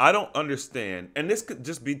 I don't understand, and this could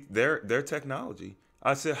just be their technology.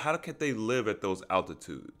 I said, how can they live at those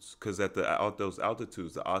altitudes? Because at those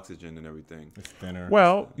altitudes, the oxygen and everything is thinner.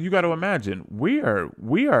 Well, you got to imagine we're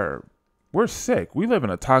sick. We live in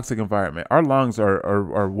a toxic environment. Our lungs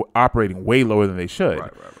are operating way lower than they should.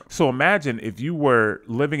 Right. So imagine if you were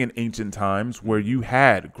living in ancient times where you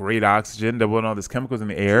had great oxygen, there wasn't all these chemicals in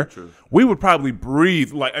the air. True. We would probably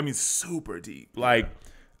breathe super deep.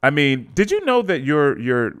 Did you know that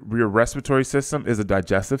your respiratory system is a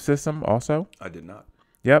digestive system also? I did not.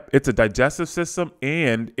 Yep, it's a digestive system,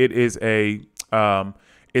 and it is it's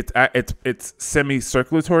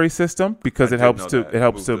semi-circulatory system because it helps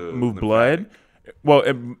to move blood. Well,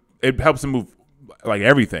 it helps to move like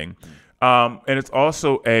everything, and it's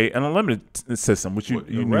also an unlimited system, which you knew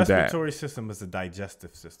that. The respiratory system is a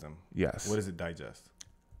digestive system. Yes. What does it digest?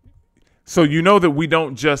 So you know that we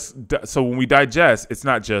don't just so when we digest, it's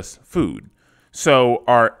not just food. So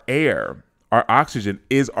our air, our oxygen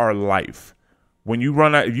is our life. When you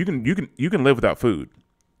run out, you can live without food.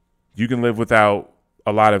 You can live without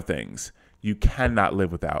a lot of things. You cannot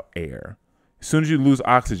live without air. As soon as you lose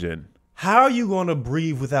oxygen, how are you going to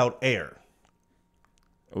breathe without air?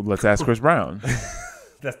 Let's ask Chris Brown.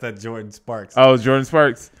 That's that Jordan Sparks. Oh, Jordan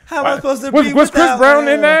Sparks. How am I supposed to breathe was Chris Brown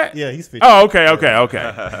in that? Yeah, he's featured. Oh, okay.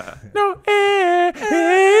 No air.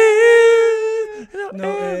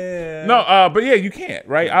 But yeah, you can't,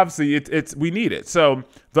 right? Obviously, it's we need it. So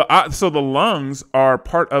the lungs are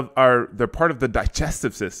part of the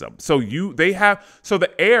digestive system. So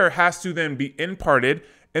the air has to then be imparted,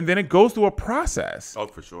 and then it goes through a process. Oh,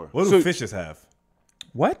 for sure. What do fishes have?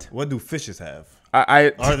 What do fishes have?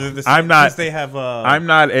 I'm not. They have. I'm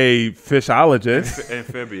not a fishologist.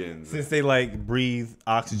 Amphibians. Since they breathe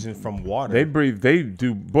oxygen from water. They breathe. They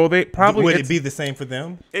do. Well, they probably. Would it be the same for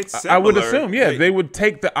them? It's similar. I would assume. Yeah, they would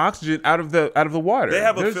take the oxygen out of the water. They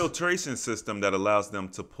have a filtration system that allows them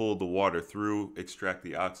to pull the water through, extract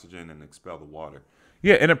the oxygen, and expel the water.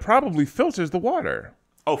 Yeah, and it probably filters the water.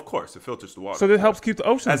 Oh, of course, it filters the water. So that helps keep the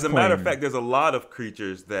oceans As a matter of fact, there's a lot of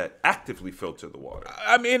creatures that actively filter the water.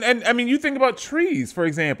 I mean, you think about trees, for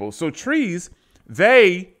example. So trees,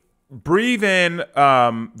 they breathe in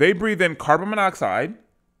carbon monoxide,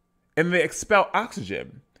 and they expel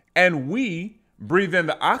oxygen. And we breathe in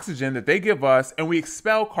the oxygen that they give us, and we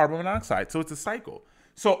expel carbon monoxide. So it's a cycle.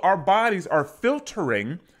 So our bodies are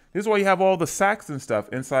filtering. This is why you have all the sacs and stuff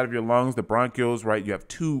inside of your lungs, the bronchioles, right? You have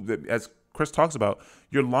two, as Chris talks about,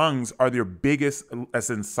 your lungs are your biggest, as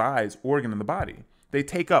in size, organ in the body. They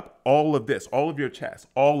take up all of this, all of your chest,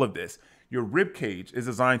 all of this. Your rib cage is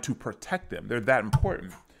designed to protect them. They're that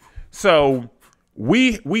important. So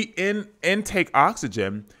we intake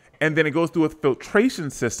oxygen, and then it goes through a filtration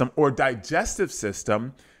system or digestive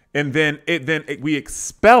system, and then we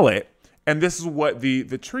expel it, and this is what the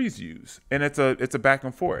trees use, and it's a back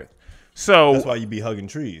and forth. So that's why you be hugging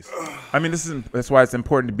trees. I mean, that's why it's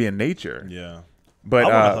important to be in nature. Yeah, but I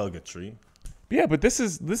want to hug a tree. Yeah, but this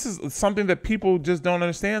is something that people just don't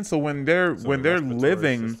understand. So when they're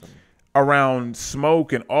living around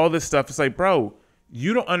smoke and all this stuff. It's like, bro,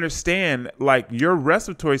 you don't understand, like, your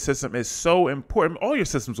respiratory system is so important. All your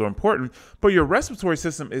systems are important, but your respiratory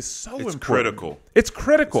system is so important. Critical. It's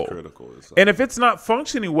critical. It's critical. And if it's not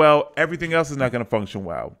functioning well, everything else is not going to function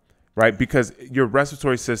well, right? Because your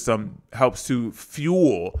respiratory system helps to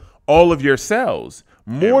fuel all of your cells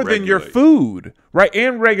more than your food, right?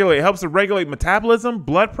 And regulate. It helps to regulate metabolism,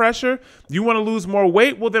 blood pressure. You want to lose more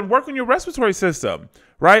weight? Well, then work on your respiratory system,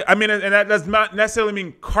 right? I mean, and that does not necessarily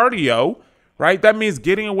mean cardio, right? That means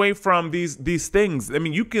getting away from these things. I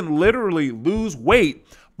mean, you can literally lose weight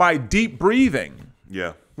by deep breathing.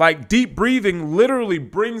 Yeah. Like, deep breathing literally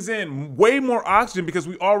brings in way more oxygen because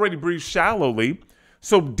we already breathe shallowly.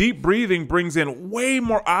 So deep breathing brings in way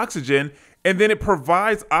more oxygen, and then it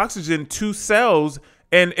provides oxygen to cells,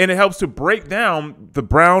 and it helps to break down the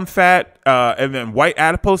brown fat and then white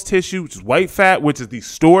adipose tissue, which is white fat, which is the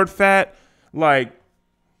stored fat. Like,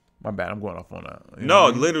 my bad, I'm going off on that. No,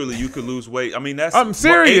 literally, you could lose weight. I mean, that's I'm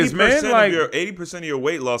serious, man. Like, 80% of your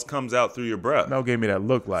weight loss comes out through your breath. Mel gave me that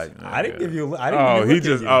look. Like, I didn't give you.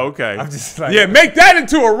 Okay. I'm just like, yeah, make that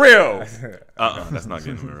into a reel. That's not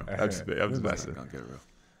getting real. I'm just messing. Not getting real.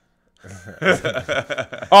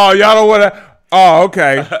 Oh, y'all don't want to. Oh,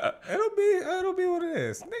 okay. It'll be what it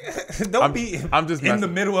is. I'm just in the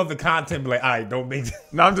middle of the content. Be like, all right, don't make.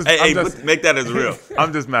 No, I'm just. Make that as real.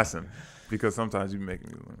 I'm just messing because sometimes you make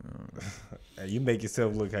me. You make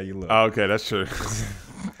yourself look how you look. Oh, okay, that's true.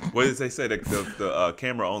 What did they say? The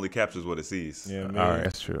camera only captures what it sees. Yeah, man. All right,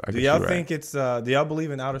 that's true. Do y'all think it's? Do y'all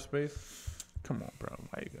believe in outer space? Come on, bro.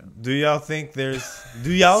 How you going? Do y'all think there's?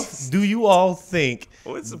 Do you all think?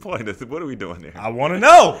 What's the point? What are we doing there? I want to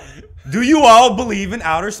know. Do you all believe in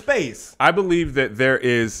outer space? I believe that there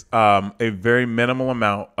is a very minimal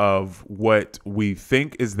amount of what we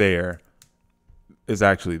think is there is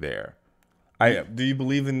actually there. Do you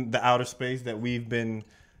believe in the outer space that we've been?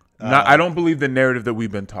 I don't believe the narrative that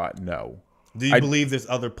we've been taught. No. Do you believe there's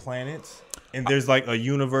other planets and there's like a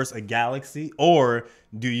universe, a galaxy, or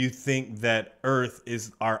do you think that Earth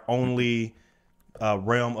is our only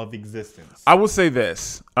realm of existence? I will say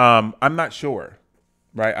this. I'm not sure.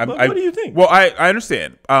 Right. What do you think? Well, I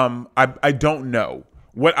understand. I don't know.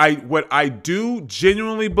 What I do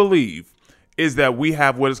genuinely believe is that we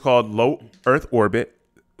have what is called low Earth orbit.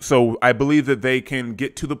 So I believe that they can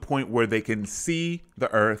get to the point where they can see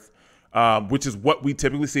the Earth, which is what we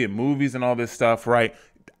typically see in movies and all this stuff, right?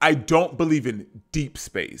 I don't believe in deep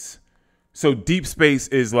space. So deep space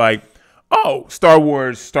is like, oh, Star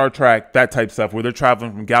Wars, Star Trek, that type of stuff where they're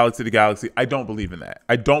traveling from galaxy to galaxy. I don't believe in that.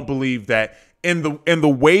 I don't believe that in the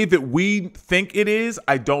way that we think it is.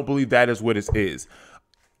 I don't believe that is what it is.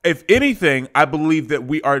 If anything, I believe that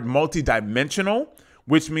we are multidimensional,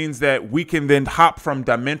 which means that we can then hop from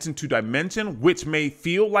dimension to dimension, which may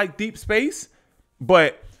feel like deep space,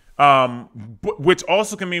 but which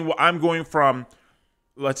also can mean, well, I'm going from,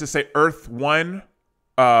 let's just say Earth 1,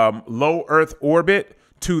 low Earth orbit,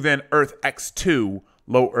 to then Earth X2,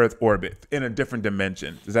 low Earth orbit in a different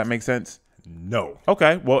dimension. Does that make sense? No.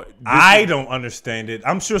 Okay. Well, I don't understand it.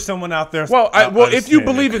 I'm sure someone out there. Well, if you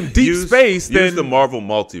believe in deep space, then use the Marvel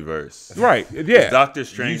multiverse. Right. Yeah. Doctor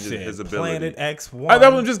Strange his ability. Planet X1.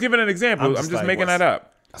 I'm just giving an example. I'm just making that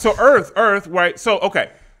up. So Earth, right? So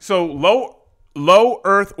okay. So low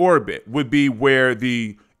Earth orbit would be where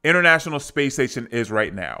the International Space Station is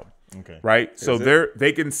right now. Okay. Right. So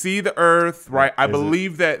they can see the Earth. Right. I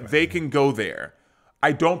believe that they can go there.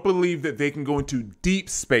 I don't believe that they can go into deep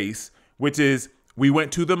space, which is we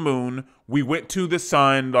went to the moon, we went to the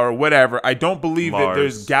sun or whatever. I don't believe that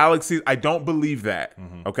there's galaxies. I don't believe that.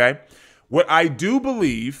 Mm-hmm. Okay. What I do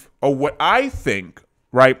believe, or what I think,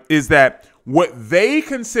 right, is that what they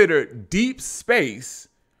consider deep space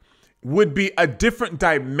would be a different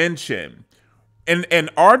dimension. In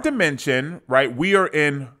our dimension, right, we are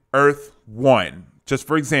in Earth 1, just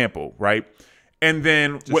for example, right? And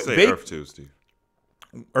then just what say they Earth 2, Steve.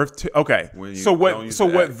 Earth 2. Okay. So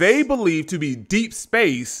what they believe to be deep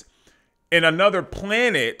space in another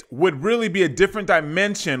planet would really be a different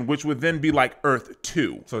dimension, which would then be like Earth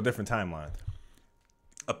 2. So a different timeline.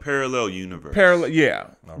 A parallel universe. Yeah.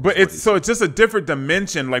 But it's just a different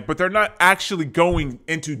dimension, but they're not actually going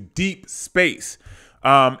into deep space.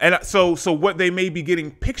 And so what they may be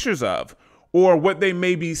getting pictures of, or what they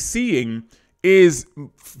may be seeing, is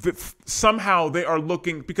somehow they are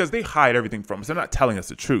looking, because they hide everything from us. They're not telling us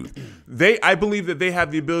the truth. I believe that they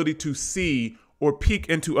have the ability to see or peek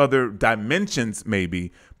into other dimensions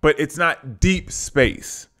maybe, but it's not deep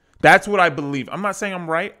space. That's what I believe. I'm not saying I'm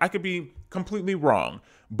right. I could be completely wrong,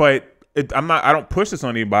 but I don't push this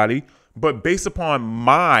on anybody, but based upon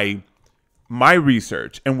my my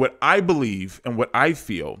research and what I believe and what I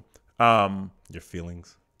feel. Your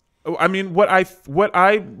feelings. I mean,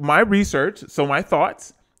 my research, so my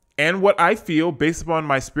thoughts and what I feel based upon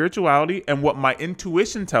my spirituality and what my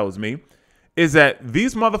intuition tells me is that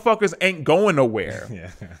these motherfuckers ain't going nowhere.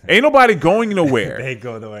 Yeah. Ain't nobody going nowhere. They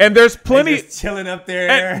go nowhere. And there's plenty They just chilling up there.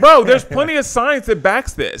 and, bro, there's plenty of science that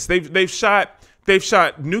backs this. They've shot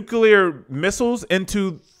nuclear missiles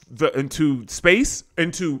into space,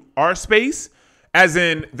 into our space, as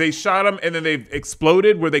in they shot them and then they've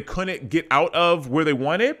exploded where they couldn't get out of where they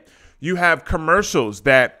wanted. You have commercials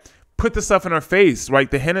that put the stuff in our face,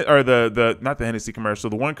 right? The not the Hennessy commercial,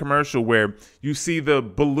 the one commercial where you see the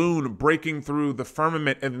balloon breaking through the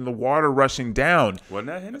firmament and then the water rushing down. Wasn't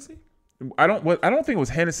that Hennessy? I don't think it was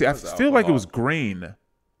Hennessy. I feel like it was green.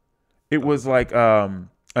 It was like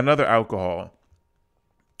another alcohol,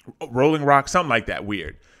 Rolling Rock, something like that.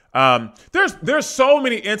 Weird. There's so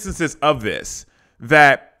many instances of this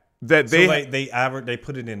that they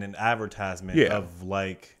put it in an advertisement of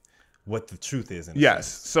like what the truth is. Yes.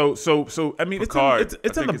 So I mean, Picard. it's I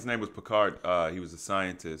think his name was Picard. He was a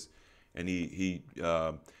scientist, and he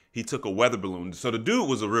took a weather balloon. So the dude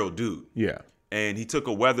was a real dude. Yeah. And he took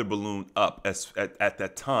a weather balloon up at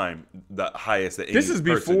that time, the highest that any This is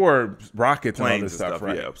before rockets and all planes this stuff,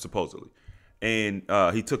 right? Yeah, supposedly. And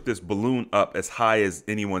he took this balloon up as high as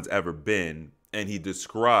anyone's ever been. And he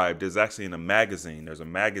described, there's actually in a magazine, there's a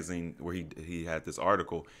magazine where he had this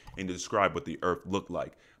article and he described what the Earth looked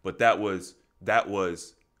like. But that was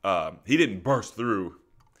he didn't burst through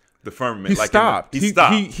the firmament. He stopped. He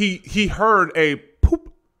stopped. He heard a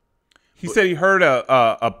poop. He said he heard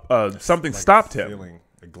a something like stopped him. Ceiling.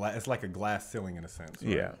 It's like a glass ceiling in a sense.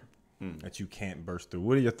 Right? Yeah. That you can't burst through.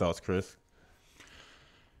 What are your thoughts, Chris?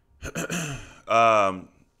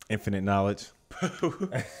 Infinite knowledge.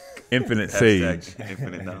 Infinite sage.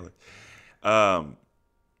 Infinite knowledge.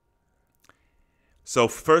 So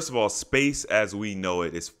first of all, space as we know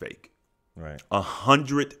it is fake. Right.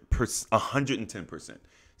 100%, 110%.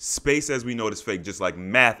 Space as we know it is fake, just like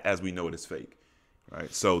math as we know it is fake. Right.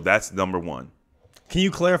 So that's number one. Can you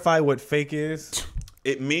clarify what fake is?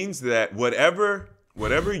 It means that whatever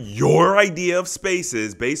your idea of space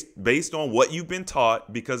is based on what you've been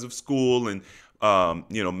taught because of school and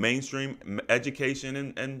mainstream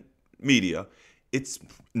education and media, it's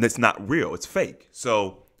not real. It's fake.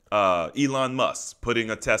 So Elon Musk putting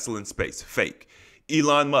a Tesla in space, fake.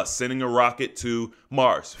 Elon Musk sending a rocket to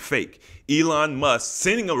Mars, fake. Elon Musk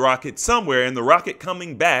sending a rocket somewhere and the rocket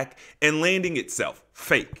coming back and landing itself,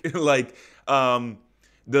 fake. Like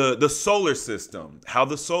the solar system, how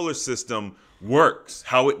the solar system works,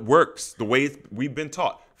 how it works, the way we've been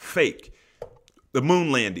taught, fake. The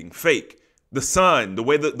moon landing, fake. The sun, the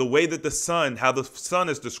way that the sun, how the sun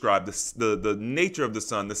is described, the nature of the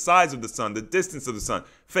sun, the size of the sun, the distance of the sun,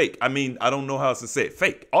 fake. I mean, I don't know how else to say it.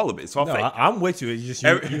 Fake. All of it. It's all fake. I'm with you. It's just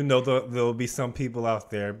there'll be some people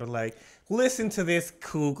out there, but like, listen to this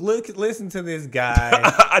kook. Listen to this guy.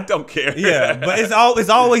 I don't care. Yeah, but it's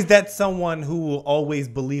always that someone who will always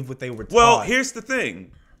believe what they were taught. Well, here's the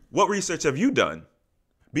thing. What research have you done?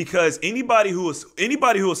 Because anybody who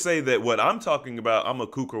will say that what I'm talking about, I'm a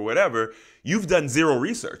kook or whatever, you've done zero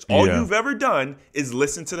research. All you've ever done is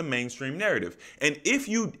listen to the mainstream narrative. And if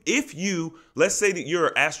you let's say that you're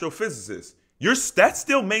an astrophysicist, that's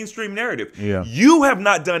still mainstream narrative. Yeah. You have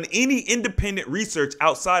not done any independent research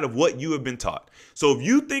outside of what you have been taught. So if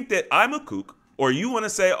you think that I'm a kook, or you want to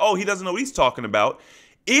say, oh, he doesn't know what he's talking about,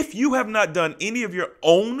 if you have not done any of your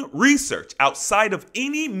own research outside of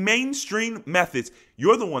any mainstream methods,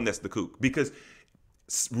 you're the one that's the kook. Because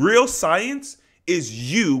real science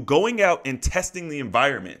is you going out and testing the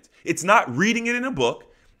environment. It's not reading it in a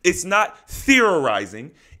book. It's not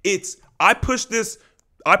theorizing. It's I push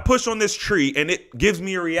on this tree and it gives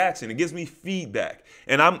me a reaction. It gives me feedback.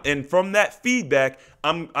 And from that feedback,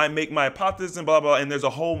 I make my hypothesis and blah, blah, and there's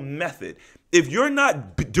a whole method. If you're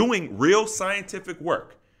not doing real scientific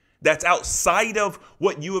work that's outside of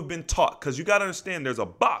what you have been taught, because you got to understand there's a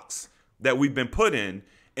box that we've been put in,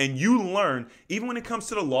 and you learn, even when it comes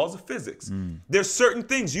to the laws of physics, there's certain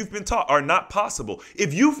things you've been taught are not possible.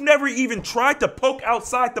 If you've never even tried to poke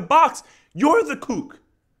outside the box, you're the kook.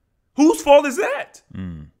 Whose fault is that?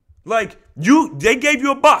 Like, they gave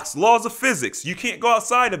you a box, laws of physics. You can't go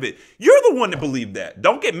outside of it. You're the one that believed that.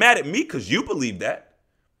 Don't get mad at me because you believe that.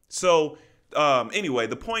 So anyway,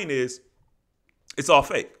 the point is, it's all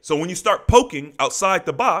fake. So when you start poking outside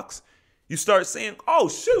the box, you start saying, oh,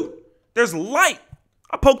 shoot, there's light.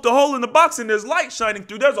 I poked a hole in the box and there's light shining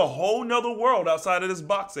through. There's a whole nother world outside of this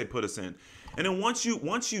box they put us in. And then once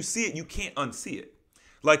you see it, you can't unsee it.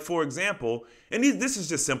 Like, for example, and this is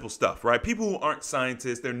just simple stuff, right? People who aren't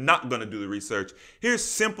scientists, they're not going to do the research. Here's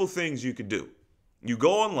simple things you could do. You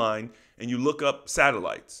go online and you look up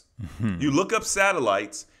satellites. You look up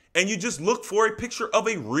satellites and you just look for a picture of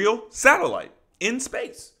a real satellite in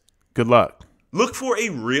space. Good luck. Look for a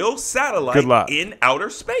real satellite in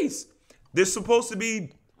outer space. There's supposed to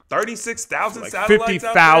be 36,000 Like satellites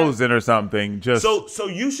 50,000 or something. Just so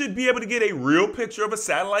you should be able to get a real picture of a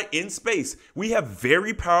satellite in space. We have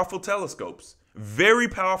very powerful telescopes, very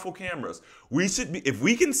powerful cameras. We should be, if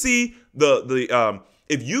we can see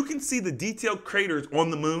if you can see the detailed craters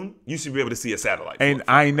on the moon, you should be able to see a satellite. And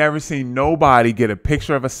I ain't never seen nobody get a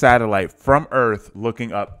picture of a satellite from Earth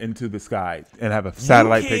looking up into the sky and have a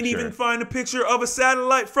satellite picture. You can't even find a picture of a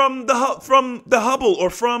satellite from the Hubble or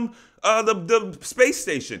from the space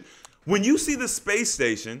station. When you see the space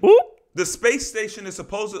station, the space station is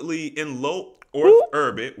supposedly in low Earth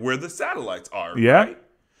orbit where the satellites are. Yeah. Right?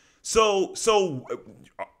 So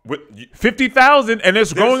 50,000, and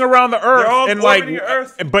it's going around the Earth, they're all and like, orbiting the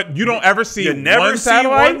Earth. but you don't ever see You never one see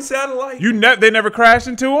satellite. one satellite. They never crash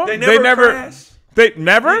into them. They never crash. They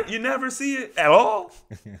never. You never see it at all,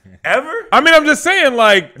 ever. I mean, I'm just saying,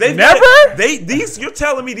 like, They've never. You're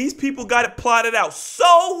telling me these people got it plotted out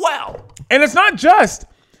so well. And it's not just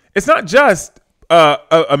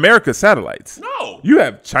America's satellites. No. You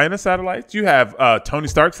have China satellites. You have Tony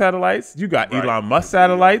Stark satellites. You got Elon Musk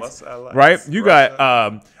satellites, right? You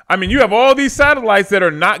got, you have all these satellites that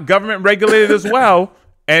are not government regulated as well.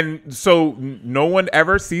 And so no one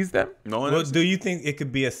ever sees them? No one. Well, do you think it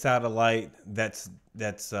could be a satellite that's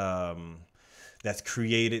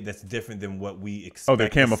created that's different than what we expect? Oh, they're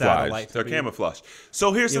camouflaged. They're camouflaged.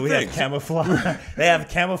 So here's the we thing. have camouflage. They have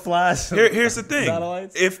camouflage. Here's the thing.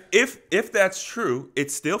 Satellites? If that's true, it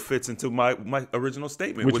still fits into my original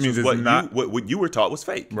statement, which means is it's what you were taught was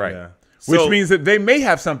fake. Right. Yeah. Which means that they may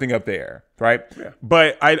have something up there, right? Yeah.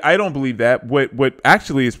 But I don't believe that. What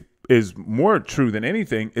actually is more true than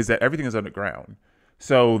anything is that everything is underground.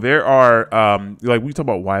 So there are like we talk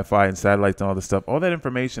about Wi-Fi and satellites and all this stuff. All that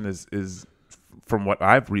information is from what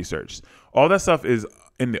I've researched. All that stuff is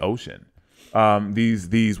in the ocean.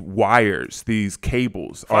 These wires, these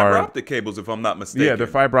cables Fiber optic cables, if I'm not mistaken. Yeah, they're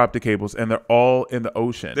fiber optic cables, and they're all in the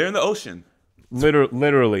ocean. They're in the ocean.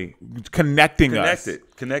 Literally connecting us.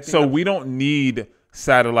 Connecting. So we don't need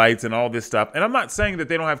satellites and all this stuff. And I'm not saying that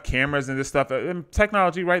they don't have cameras and this stuff. And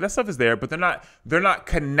technology, right? That stuff is there, but they're not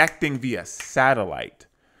connecting via satellite.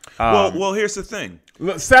 Well, here's the thing.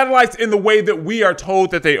 Satellites in the way that we are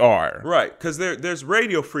told that they are. Right, because there's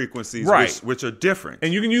radio frequencies which are different.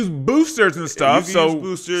 And you can use boosters and stuff. You can use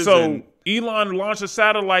boosters and Elon launched a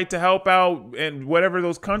satellite to help out in whatever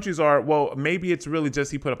those countries are. Well, maybe it's really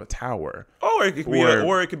just he put up a tower. Or it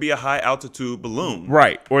could be a high altitude balloon.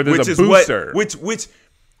 Right. Or there's a booster. Which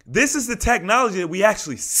this is the technology that we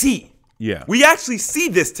actually see. Yeah. We actually see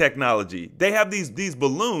this technology. They have these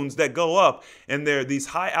balloons that go up, and they're these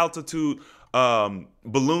high altitude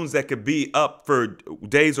balloons that could be up for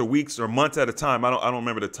days or weeks or months at a time. I don't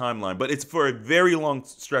remember the timeline, but it's for a very long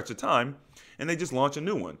stretch of time. And they just launch a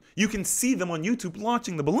new one. You can see them on YouTube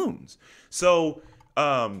launching the balloons. So,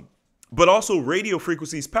 but also radio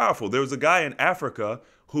frequency is powerful. There was a guy in Africa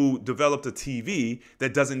who developed a TV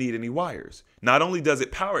that doesn't need any wires. Not only does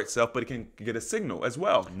it power itself, but it can get a signal as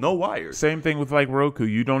well. No wires. Same thing with like Roku.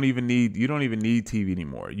 You don't even need TV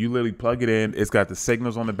anymore. You literally plug it in. It's got the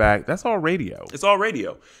signals on the back. That's all radio. It's all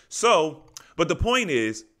radio. So, but the point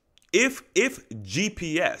is, if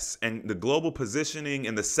GPS and the global positioning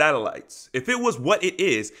and the satellites, if it was what it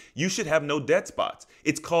is, you should have no dead spots.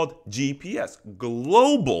 It's called GPS,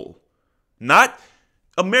 global, not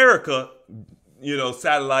America,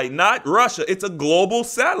 satellite, not Russia. It's a global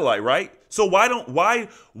satellite, right? So why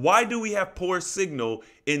do we have poor signal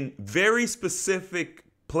in very specific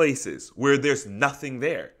places where there's nothing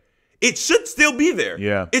there? It should still be there.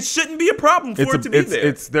 Yeah. It shouldn't be a problem for it to be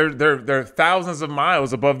there. They're thousands of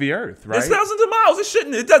miles above the earth, right? It's thousands of miles. It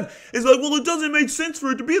shouldn't. It doesn't. It's like, well, it doesn't make sense for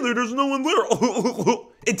it to be there. There's no one there.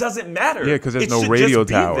 It doesn't matter. Yeah, because there's no radio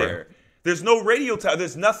tower. There. There's no radio tower.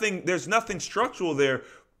 There's nothing structural there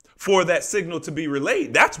for that signal to be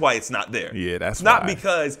relayed. That's why it's not there. Yeah, that's not why.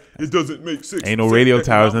 because it doesn't make sense. Ain't no radio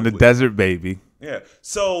towers in the desert, baby. Yeah.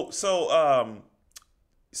 So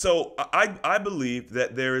I believe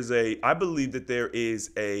that there is a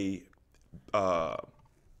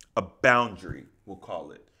boundary, we'll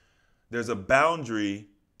call it. There's a boundary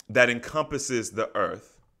that encompasses the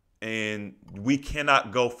earth, and we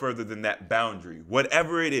cannot go further than that boundary,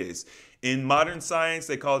 whatever it is. In modern science,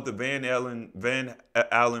 they call it the Van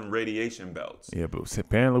Allen radiation belts. Yeah, but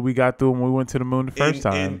apparently we got through when we went to the moon the first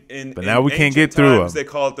time. But now in we can't get ancient through times, them. They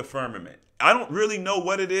call it the firmament. I don't really know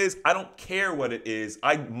what it is. I don't care what it is.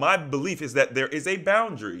 My belief is that there is a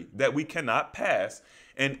boundary that we cannot pass,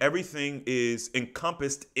 and everything is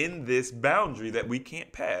encompassed in this boundary that we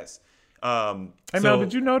can't pass. Hey, Mel,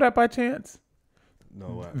 did you know that by chance?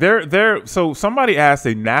 No way. So somebody asked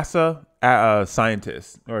a NASA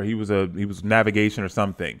scientist, or he was navigation or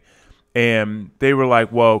something, and they were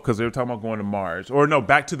like, well, because they were talking about going to Mars, or no,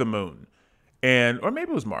 back to the moon, or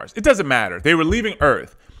maybe it was Mars. It doesn't matter. They were leaving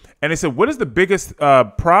Earth, and they said, what is the biggest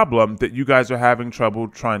problem that you guys are having trouble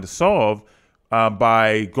trying to solve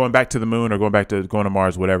by going back to the moon or going to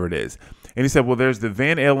Mars, whatever it is? And he said, well, there's the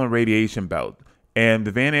Van Allen radiation belt, and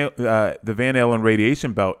the Van Allen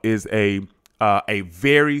radiation belt is a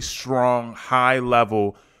very strong, high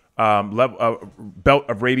level belt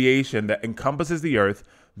of radiation that encompasses the Earth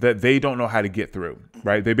that they don't know how to get through.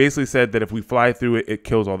 Right? They basically said that if we fly through it,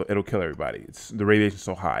 it'll kill everybody. The radiation's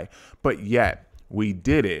so high. But yet we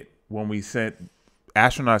did it when we sent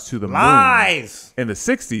astronauts to the moon in the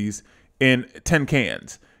 60s in tin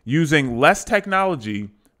cans using less technology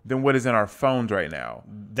than what is in our phones right now.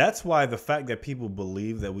 That's why the fact that people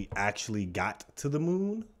believe that we actually got to the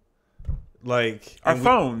moon, like our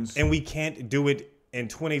phones, and we can't do it in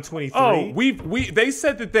 2023. Oh, they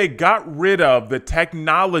said that they got rid of the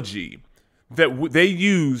technology that they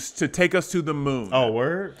used to take us to the moon. Oh,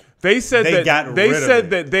 word. They said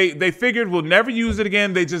that they figured we'll never use it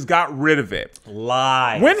again. They just got rid of it.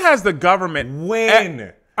 Lies. When has the government?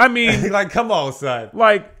 I mean, like, come on, son.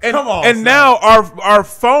 Come on, and son. now our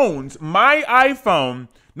phones, my iPhone,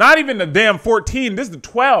 not even the damn 14, this is the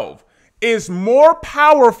 12, is more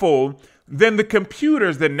powerful than the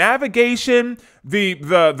computers, the navigation, the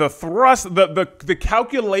thrust, the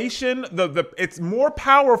calculation, it's more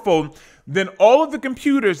powerful than all of the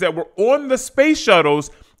computers that were on the space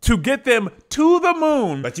shuttles to get them to the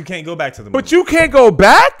moon. But you can't go back to the moon. But you can't go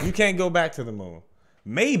back? You can't go back to the moon.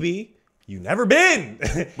 Maybe you never been.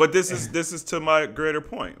 But this is to my greater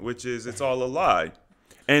point, which is it's all a lie.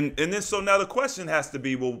 And then so now the question has to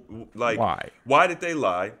be, well, like, why did they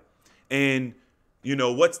lie? And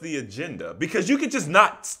what's the agenda? Because you could just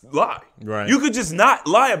not lie. Right. You could just not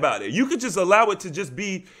lie about it. You could just allow it to just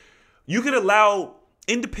be. You could allow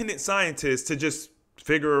independent scientists to just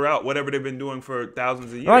figure out whatever they've been doing for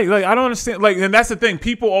thousands of years. Right. Like, I don't understand. Like, and that's the thing.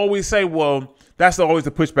 People always say, well, that's always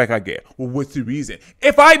the pushback I get. Well, what's the reason?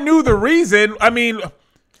 If I knew the reason, I mean,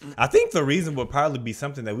 I think the reason would probably be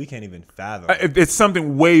something that we can't even fathom. It's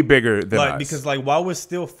something way bigger than us. Because while we're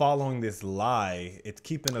still following this lie, it's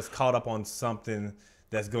keeping us caught up on something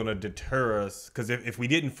that's going to deter us. Because if we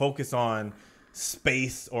didn't focus on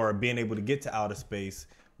space or being able to get to outer space,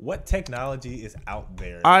 what technology is out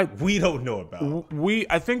there we don't know about?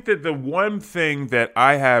 I think that the one thing that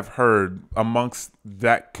I have heard amongst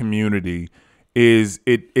that community is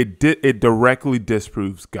it directly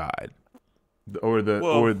disproves God. Or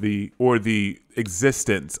the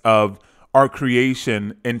existence of our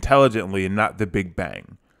creation intelligently and not the Big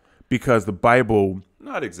Bang, because the Bible.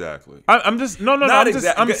 Not exactly. I'm just no.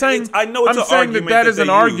 I'm saying I know it's I'm an saying argument that is an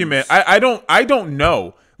argument. I don't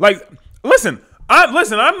know. Like, listen. I'm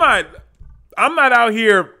not out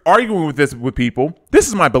here arguing with people. This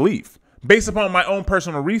is my belief based upon my own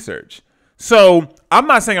personal research. So I'm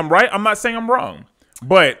not saying I'm right. I'm not saying I'm wrong.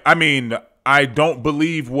 But I mean, I don't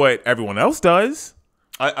believe what everyone else does.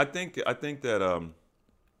 I think that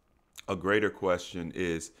a greater question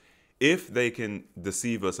is, if they can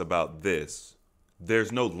deceive us about this,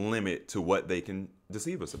 there's no limit to what they can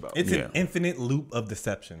deceive us about. It's an infinite loop of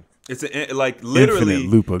deception. It's literally infinite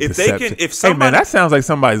loop of deception. If somebody, hey man, that sounds like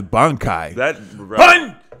somebody's bankai.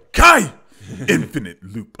 Bankai, infinite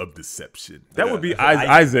loop of deception. That would be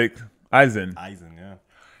Eisen, yeah.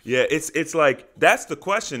 Yeah, it's like that's the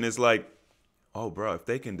question. Is like, oh, bro, if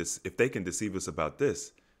they can deceive us about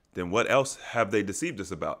this, then what else have they deceived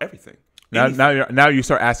us about? Everything. Now you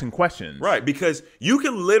start asking questions, right? Because you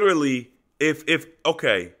can literally, let's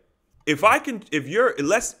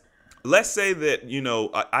say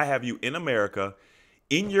that I have you in America,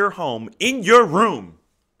 in your home, in your room,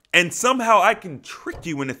 and somehow I can trick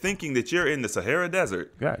you into thinking that you're in the Sahara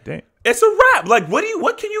Desert. God damn. It's a wrap. Like, what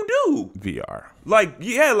can you do? VR.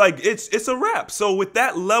 It's a wrap. So with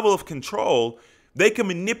that level of control, they can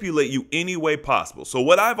manipulate you any way possible. So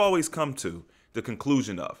what I've always come to the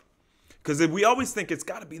conclusion of, because if we always think it's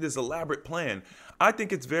got to be this elaborate plan, I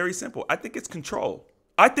think it's very simple. I think it's control.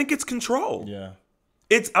 Yeah.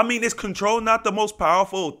 Is control not the most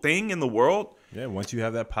powerful thing in the world? Yeah, once you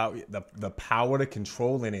have that power, the power to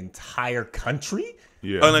control an entire country.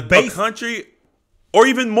 Yeah. A country, or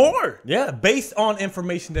even more. Yeah, based on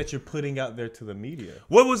information that you're putting out there to the media.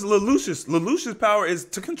 What was Lelouch's? Lelouch's power is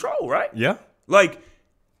to control, right? Yeah. Like,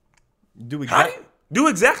 Do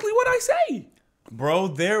exactly what I say. Bro,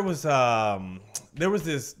 there was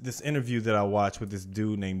this interview that I watched with this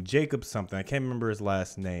dude named Jacob something. I can't remember his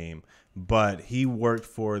last name, but he worked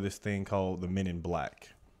for this thing called the Men in Black.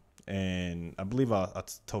 And I believe I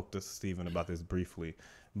talked to Steven about this briefly.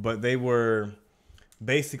 But they were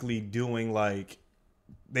basically doing like,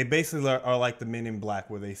 they basically are like the Men in Black,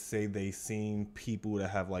 where they say they seen people that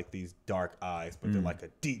have like these dark eyes, but they're like a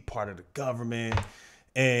deep part of the government.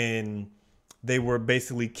 And they were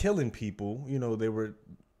basically killing people. You know, they would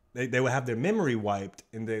have their memory wiped,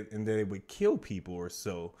 and they would kill people or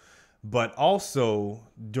so. But also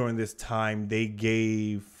during this time, they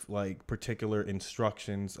gave like particular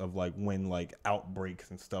instructions of like when like outbreaks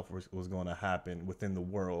and stuff was going to happen within the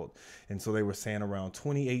world. And so they were saying around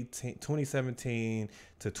 2017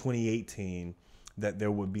 to 2018 that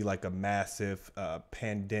there would be like a massive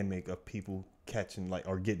pandemic of people catching like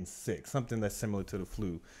or getting sick, something that's similar to the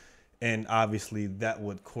flu. And obviously that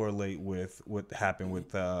would correlate with what happened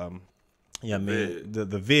with the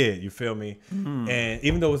vid, you feel me? And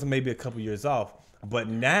even though it was maybe a couple years off, but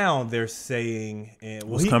now they're saying,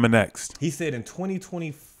 what's coming next? He said in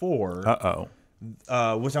 2024.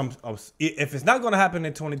 Which if it's not going to happen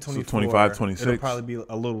in 2024, so 25, 26, it'll probably be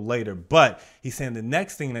a little later. But he's saying the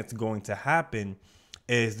next thing that's going to happen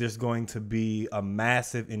is there's going to be a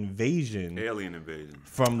massive invasion, alien invasion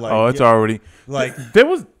from like. Oh, it's already like there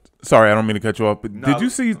was. Sorry, I don't mean to cut you off, but No, did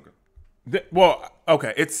you see? okay. Well,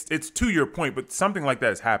 okay, it's to your point, but something like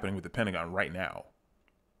that is happening with the Pentagon right now.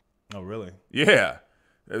 Oh, really? Yeah,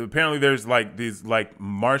 apparently there's like these like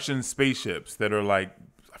Martian spaceships that are like,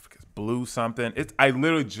 I forget, blue something. I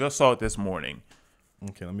literally just saw it this morning.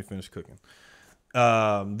 Okay, let me finish cooking.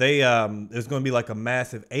 There's going to be like a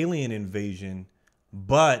massive alien invasion,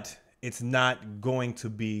 but it's not going to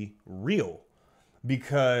be real,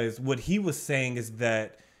 because what he was saying is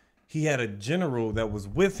that he had a general that was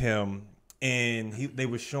with him, and they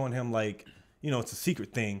were showing him like, you know, it's a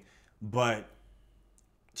secret thing, but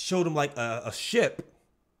showed him like a ship,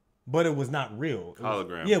 but it was not real.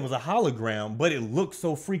 Hologram. It was a hologram, but it looked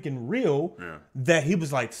so freaking real that he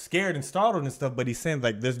was like scared and startled and stuff. But he's saying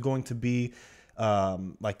like there's going to be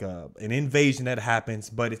like an invasion that happens,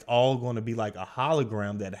 but it's all going to be like a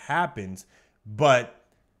hologram that happens. But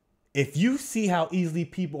if you see how easily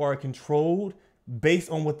people are controlled based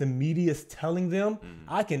on what the media is telling them,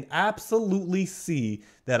 I can absolutely see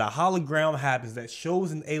that a hologram happens that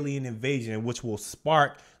shows an alien invasion, which will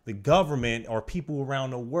spark the government or people around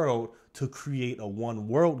the world to create a one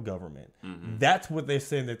world government. That's what they're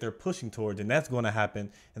saying that they're pushing towards, and that's going to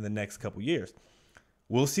happen in the next couple years.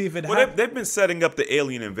 We'll see if it happens. They've been setting up the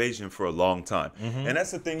alien invasion for a long time. And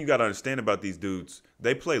that's the thing you got to understand about these dudes.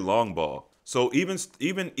 They play long ball. So even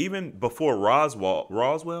before Roswell,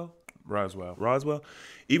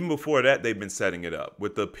 even before that, they've been setting it up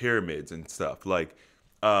with the pyramids and stuff. Like,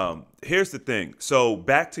 here's the thing. So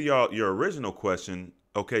back to your original question.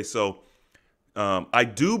 Okay, so I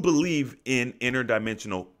do believe in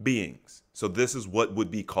interdimensional beings. So this is what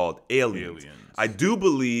would be called aliens. I do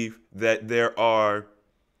believe that there are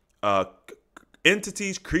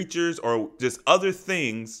entities, creatures, or just other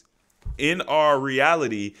things in our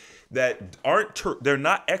reality that they're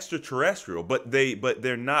not extraterrestrial, but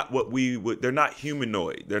they're not what we would, they're not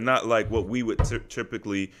humanoid. They're not like what we would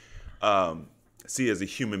typically see as a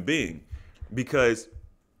human being, because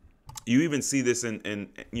you even see this in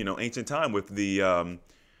ancient time with the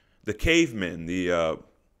cavemen,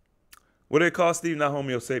 what do they call, Steve? Not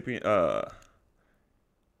Homo sapien,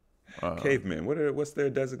 cavemen. What's their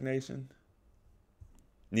designation?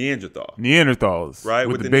 Neanderthals, right?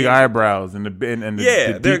 With the big eyebrows and the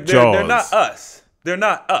deep jaws. They're not us. They're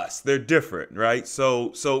not us. They're different, right?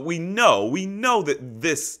 So we know that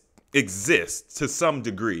this exists to some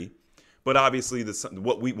degree, but obviously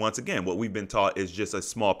what we've been taught is just a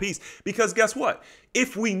small piece. Because guess what?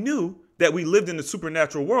 If we knew that we lived in the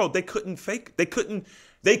supernatural world, they could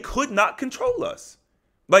not control us.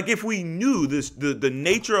 Like, if we knew the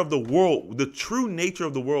nature of the world, the true nature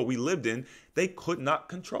of the world we lived in, they could not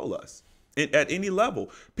control us at any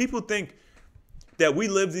level. People think that we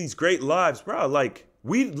live these great lives, bro. Like,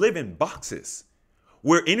 we live in boxes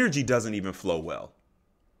where energy doesn't even flow well.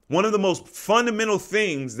 One of the most fundamental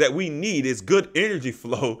things that we need is good energy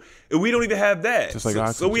flow, and we don't even have that. Just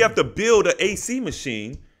like so we have to build an AC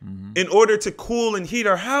machine in order to cool and heat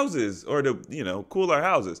our houses or to, cool our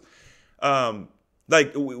houses.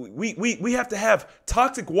 Like we have to have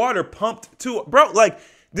toxic water pumped to, bro. Like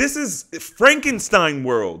this is Frankenstein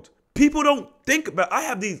world. People don't think about. I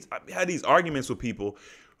had these arguments with people.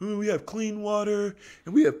 Oh, we have clean water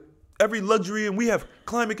and we have every luxury and we have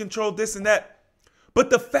climate control, this and that. But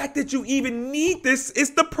the fact that you even need this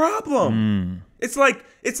is the problem. It's like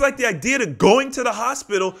the idea of going to the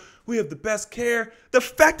hospital. We have the best care. The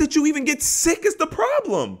fact that you even get sick is the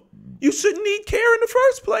problem. You shouldn't need care in the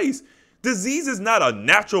first place. Disease is not a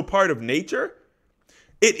natural part of nature.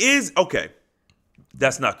 It is, okay,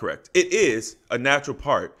 that's not correct. It is a natural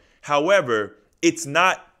part. However, it's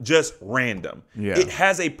not just random. Yeah. It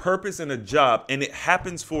has a purpose and a job, and it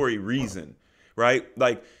happens for a reason, right?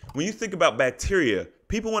 Like when you think about bacteria,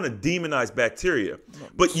 people want to demonize bacteria,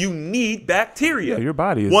 but you need bacteria. Yeah, your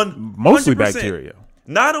body is 100%. mostly bacteria.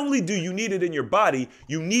 Not only do you need it in your body,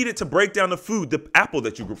 you need it to break down the food, the apple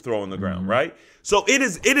that you throw on the ground, right? So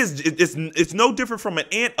it's no different from an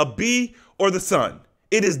ant, a bee, or the sun.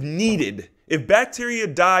 It is needed. If bacteria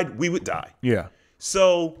died, we would die. Yeah.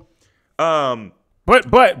 So, But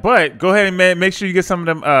go ahead and make sure you get some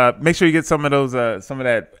of them. Make sure you get some of those. Some of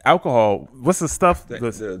that alcohol. What's the stuff? The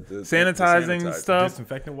sanitizing sanitizer. stuff.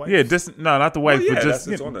 Disinfectant wipes? Yeah, no, not the wipes, yeah, but that's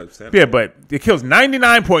just on the sanitizer. yeah. But it kills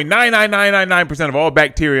 99.99999% of all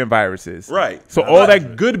bacteria and viruses. Right. So all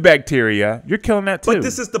that good bacteria, you're killing that too. But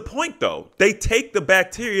this is the point, though. They take the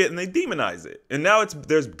bacteria and they demonize it, and now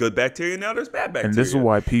there's good bacteria. Now there's bad bacteria. And this is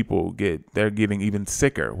why people they're getting even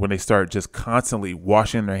sicker when they start just constantly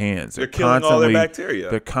washing their hands. They're killing all their bacteria.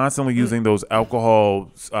 They're constantly using those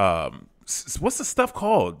alcohol. What's the stuff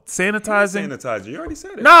called? Sanitizing. Sanitizer. You already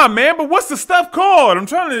said it. Nah, man. But what's the stuff called? I'm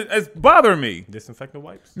trying to. It's bothering me. Disinfectant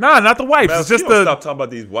wipes? Nah, not the wipes. Man, It's just stop talking about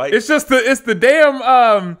these wipes. It's just It's the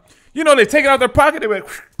damn. They take it out their pocket. They went.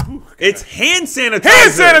 It's hand sanitizer.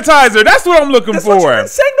 Hand sanitizer. That's what I'm looking That's for. what you've been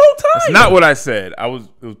saying the whole time. It's not what I said. It was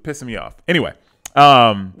pissing me off. Anyway.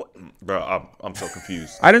 Bro, I'm so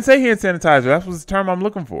confused. I didn't say hand sanitizer. That was the term I'm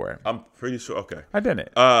looking for. I'm pretty sure. Okay. I didn't.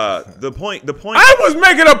 The point. I was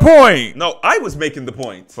making a point. No, I was making the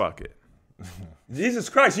point. Fuck it. Jesus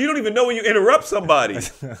Christ, you don't even know when you interrupt somebody.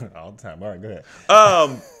 All the time. All right, go ahead.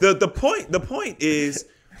 The point is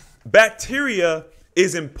bacteria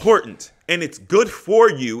is important and it's good for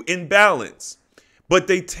you in balance. But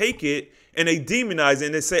they take it and they demonize it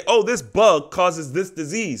and they say, oh, this bug causes this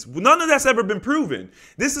disease. None of that's ever been proven.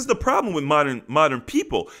 This is the problem with modern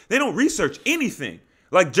people. They don't research anything.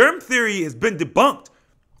 Like germ theory has been debunked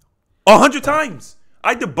 100 times.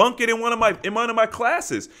 I debunk it in one of my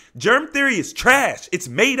classes. Germ theory is trash. It's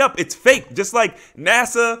made up. It's fake. Just like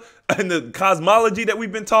NASA and the cosmology that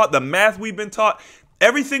we've been taught, the math we've been taught.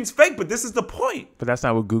 Everything's fake, but this is the point. But that's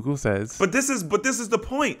not what Google says. But this is the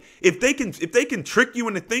point. If they can trick you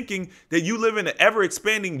into thinking that you live in an ever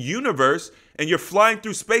expanding universe and you're flying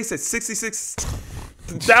through space at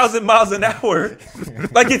 66,000 miles an hour,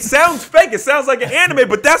 like it sounds fake. It sounds like an anime,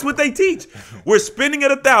 but that's what they teach. We're spinning at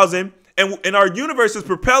 1,000. And our universe is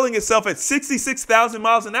propelling itself at 66,000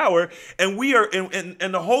 miles an hour, and we are,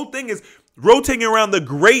 and the whole thing is rotating around the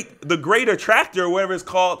great attractor or whatever it's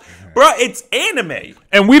called. Bro, it's anime.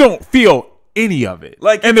 And we don't feel any of it.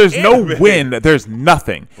 Like, and there's no anime. wind. There's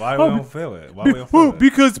nothing. Why we don't feel it? Why we don't feel it?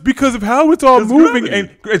 Because of how it's all moving, gravity. and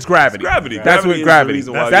it's gravity. Gravity. That's what Gravity is the gravity.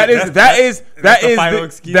 reason why That is the final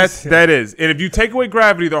excuse. that is. And if you take away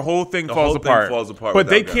gravity, the whole thing falls apart. falls apart But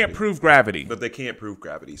they without can't gravity. prove gravity. But they can't prove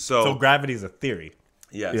gravity. So gravity is a theory.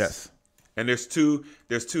 Yes. And there's two.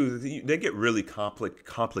 They get really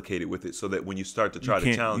complicated with it, so that when you start to try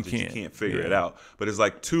to challenge it, you can't figure it out. But it's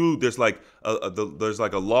like there's like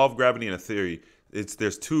a law of gravity and a theory.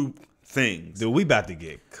 There's two things. Dude, we about to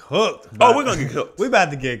get cooked. Oh, we're gonna get cooked. We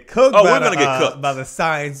about to get cooked. Oh, we're gonna get cooked by the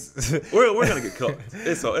science. We're gonna get cooked.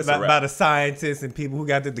 It's a by wrap. the scientists and people who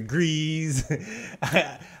got the degrees.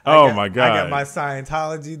 My God. I got my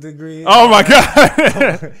Scientology degree. Oh my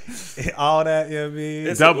God. All that, you know what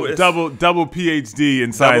I mean? double PhD in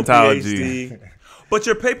Double Scientology. PhD. But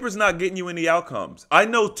your paper's not getting you any outcomes. I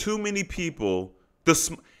know too many people.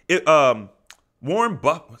 Warren Buffett.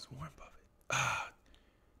 What's Warren Buffett?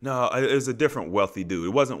 No, it was a different wealthy dude. It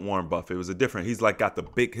wasn't Warren Buffett. It was a different. He's like got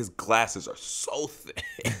his glasses are so thick.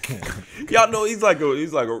 Y'all know he's like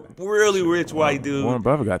a really rich white dude. Warren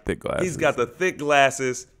Buffett got thick glasses. He's got the thick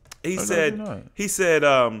glasses. He said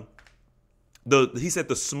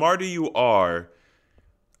the smarter you are,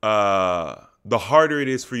 the harder it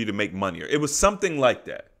is for you to make money. It was something like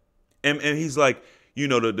that. And he's like,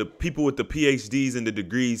 the people with the PhDs and the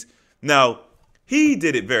degrees. Now, he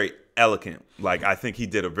did it very eloquent. Like, I think he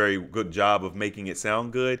did a very good job of making it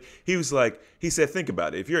sound good. He said, think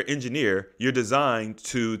about it. If you're an engineer, you're designed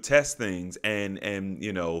to test things and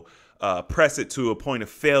press it to a point of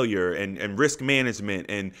failure and risk management.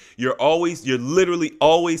 And you're literally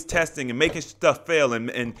always testing and making stuff fail.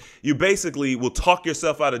 And you basically will talk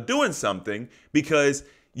yourself out of doing something because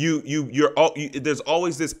there's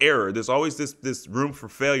always this error. There's always this room for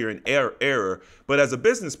failure and error. But as a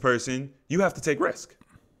business person, you have to take risk.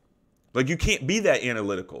 Like, you can't be that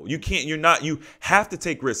analytical. You have to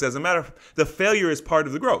take risks. As a matter of the failure is part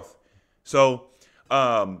of the growth. So,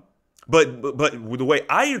 but the way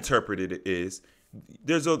I interpreted it is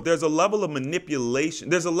there's a level of manipulation.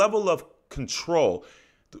 There's a level of control.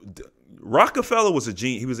 Rockefeller was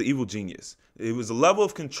he was an evil genius. It was a level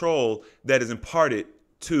of control that is imparted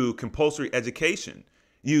to compulsory education.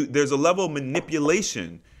 There's a level of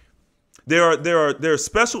manipulation. There are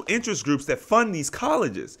special interest groups that fund these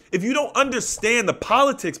colleges. If you don't understand the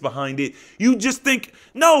politics behind it, you just think,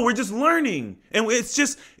 no, we're just learning. And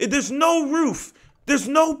there's no roof. There's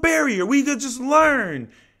no barrier. We could just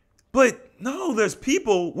learn. But no, there's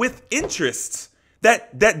people with interests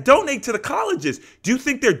that donate to the colleges. Do you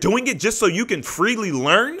think they're doing it just so you can freely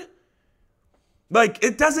learn? Like,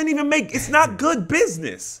 it doesn't even it's not good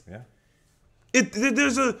business. Yeah.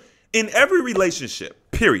 In every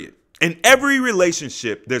relationship, period. In every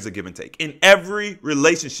relationship, there's a give and take. In every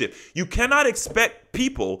relationship, you cannot expect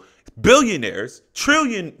people, billionaires,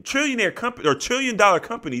 trillionaire company or $1 trillion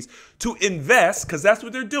companies to invest, because that's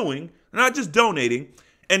what they're doing. They're not just donating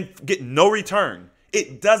and get no return.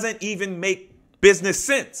 It doesn't even make business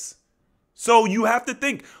sense. So you have to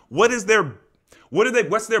think, what's their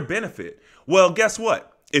benefit? Well, guess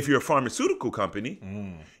what? If you're a pharmaceutical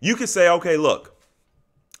company, you can say, okay, look,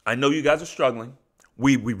 I know you guys are struggling.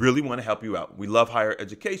 We really want to help you out. We love higher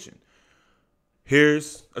education.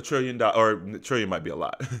 Here's $1 trillion, or $1 trillion might be a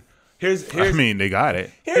lot. I mean, they got it.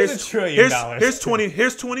 Here's $1 trillion.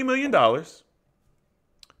 Here's $20 million.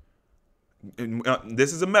 And,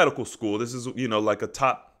 this is a medical school. This is, like a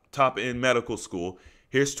top end medical school.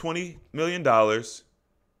 Here's $20 million.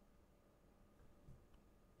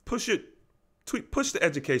 Push the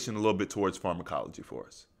education a little bit towards pharmacology for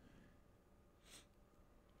us.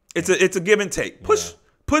 It's a give and take. Push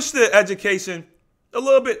the education a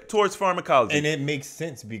little bit towards pharmacology. And it makes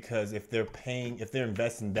sense, because if they're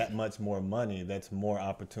investing that much more money, that's more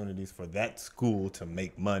opportunities for that school to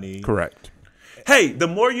make money. Correct. Hey, the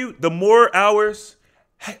more hours,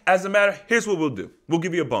 here's what we'll do. We'll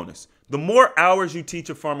give you a bonus. The more hours you teach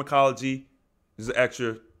of pharmacology, there's an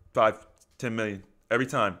extra 5-10 million every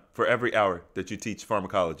time for every hour that you teach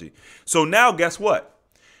pharmacology. So now, guess what?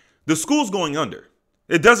 The school's going under.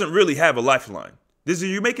 It doesn't really have a lifeline.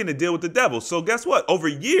 You're making a deal with the devil. So guess what? Over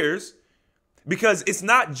years, because it's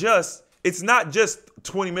not just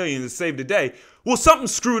 20 million to save the day. Well, something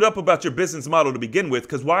screwed up about your business model to begin with,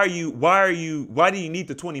 because why do you need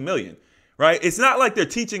the 20 million? Right? It's not like they're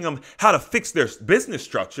teaching them how to fix their business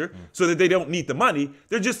structure so that they don't need the money.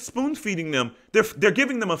 They're just spoon feeding them. They're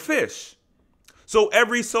giving them a fish. So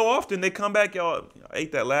every so often they come back, y'all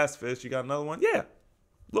ate that last fish. You got another one? Yeah. A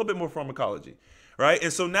little bit more pharmacology. Right?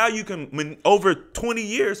 And so now you can, over 20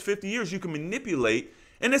 years, 50 years, you can manipulate.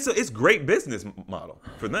 And it's great business model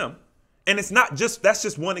for them. And it's not just, that's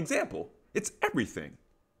just one example. It's everything.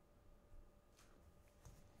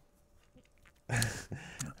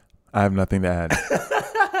 I have nothing to add.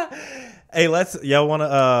 Hey, y'all want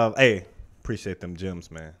to, appreciate them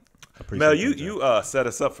gems, man. Mel, you set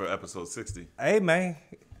us up for episode 60. Hey, man.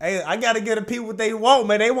 Hey, I got to get the people what they want,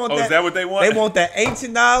 man. They want is that what they want? They want that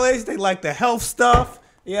ancient knowledge. They like the health stuff.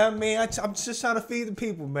 Yeah, I mean, I'm just trying to feed the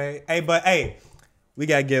people, man. Hey, we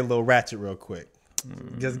got to get a little ratchet real quick.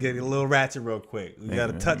 Just get a little ratchet real quick. We got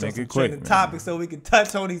to touch on some trending topics so we can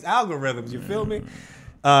touch on these algorithms. You feel me?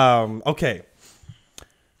 Okay.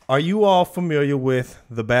 Are you all familiar with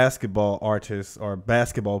the basketball artist or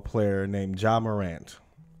basketball player named Ja Morant?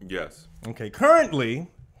 Yes. Okay. Currently,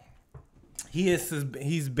 he's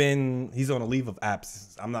on a leave of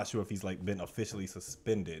absence. I'm not sure if he's been officially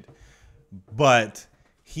suspended, but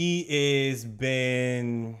he's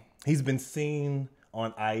been seen on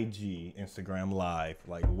IG, Instagram Live,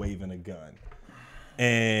 waving a gun.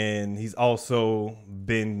 And he's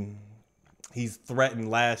threatened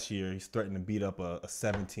last year. He's threatened to beat up a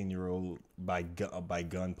 17-year-old by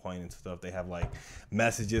gunpoint and stuff. They have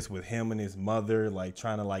messages with him and his mother,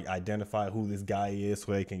 trying to identify who this guy is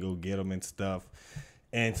so they can go get him and stuff.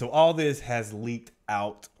 And so all this has leaked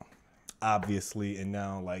out, obviously. And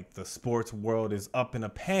now the sports world is up in a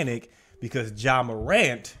panic because Ja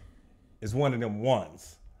Morant is one of them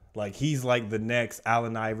ones. Like he's like the next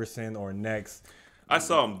Allen Iverson or next. I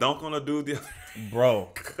saw him dunk on a dude the other.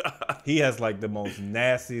 Bro, he has like the most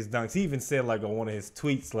nastiest dunks. He even said like on one of his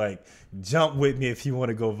tweets, like, jump with me if you want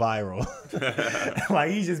to go viral.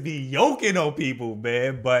 Like he just be yoking on people,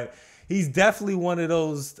 man. But he's definitely one of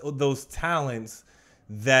those talents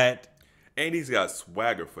that. And he's got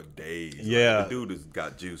swagger for days. Yeah. Like, the dude has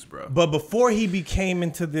got juice, bro. But before he became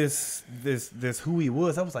into this who he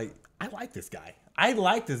was, I was like, I like this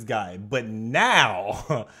guy. But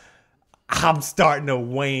now I'm starting to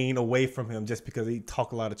wane away from him just because he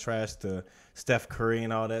talk a lot of trash to Steph Curry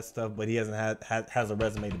and all that stuff, but he hasn't has a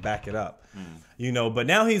resume to back it up. You know, but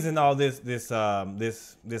now he's in all this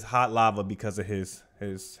hot lava because of his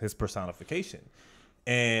personification.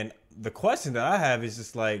 And the question that I have is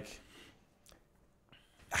just like,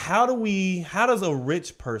 how does a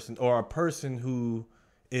rich person or a person who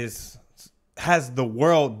has the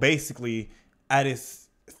world basically at his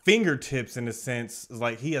fingertips, in a sense,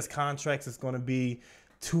 like he has contracts that's going to be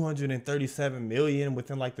 $237 million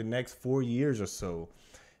within like the next 4 years or so,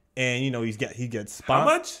 and you know he gets sponsored.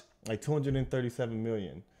 How much? Like $237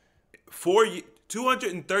 million.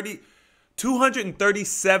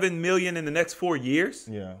 237 million in the next 4 years.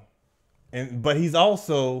 Yeah. But he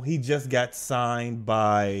just got signed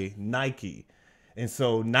by Nike. And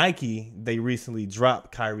so Nike, they recently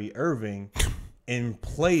dropped Kyrie Irving in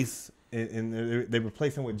place, and they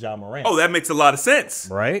replaced him with Ja Morant. Oh, that makes a lot of sense.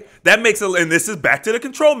 Right? And this is back to the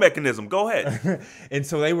control mechanism. Go ahead. And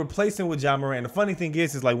so they replaced him with Ja Morant. The funny thing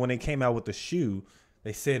is like when they came out with the shoe,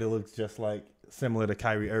 they said it looks just like similar to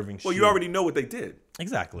Kyrie Irving's shoe. Well, you already know what they did.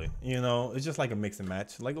 Exactly. You know, it's just like a mix and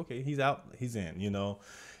match. Like, okay, he's out, he's in, you know.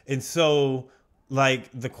 And so, like,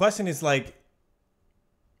 the question is, like,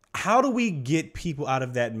 how do we get people out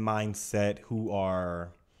of that mindset who are,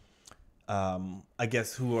 I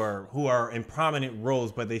guess, who are in prominent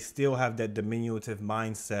roles, but they still have that diminutive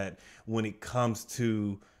mindset when it comes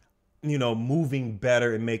to, you know, moving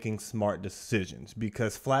better and making smart decisions?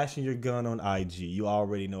 Because flashing your gun on IG, you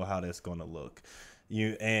already know how that's going to look.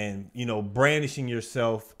 You know, brandishing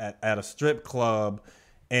yourself at a strip club,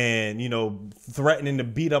 and, you know, threatening to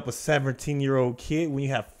beat up a 17-year-old kid when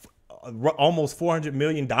you have almost $400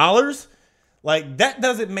 million. Like, that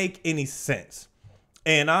doesn't make any sense.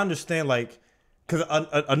 And I understand, like, because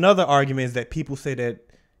another argument is that people say that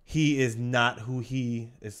he is not who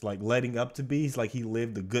he is, like, letting up to be. He's like, he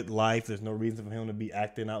lived a good life. There's no reason for him to be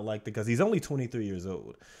acting out like that, because he's only 23 years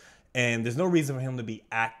old. And there's no reason for him to be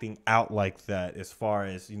acting out like that, as far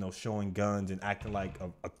as, you know, showing guns and acting like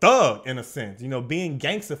a thug, in a sense, you know, being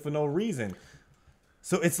gangster for no reason.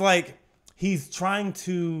 So it's like he's trying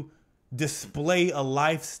to display a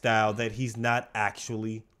lifestyle that he's not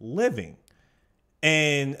actually living.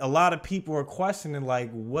 And a lot of people are questioning, like,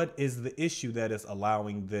 what is the issue that is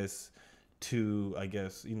allowing this to, I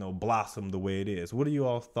guess, you know, blossom the way it is? What are you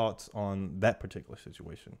all thoughts on that particular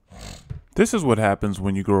situation? This is what happens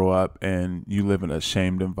when you grow up and you live in a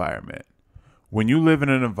shamed environment. When you live in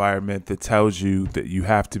an environment that tells you that you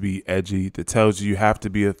have to be edgy, that tells you have to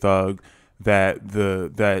be a thug,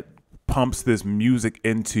 that pumps this music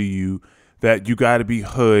into you, that you got to be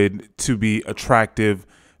hood to be attractive,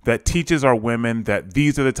 that teaches our women that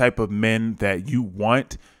these are the type of men that you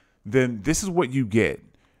want, then this is what you get.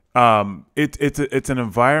 It's an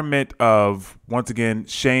environment of, once again,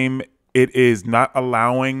 shame. It is not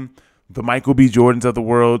allowing the Michael B. Jordans of the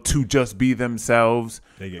world to just be themselves.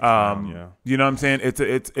 They get crowned, yeah. You know what I'm saying?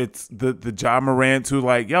 It's the Ja Morant who,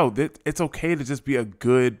 like, yo, it's okay to just be a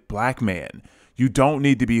good black man. You don't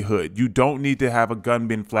need to be hood. You don't need to have a gun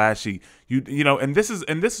being flashy. You know, and this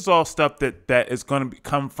is all stuff that is going to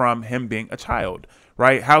come from him being a child,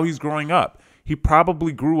 right? How he's growing up. He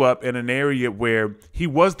probably grew up in an area where he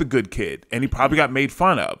was the good kid, and he probably got made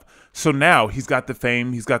fun of. So now he's got the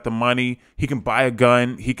fame, he's got the money, he can buy a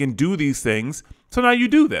gun, he can do these things. So now you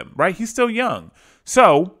do them, right? He's still young.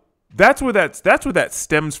 So that's where that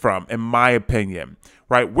stems from, in my opinion,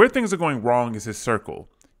 right? Where things are going wrong is his circle.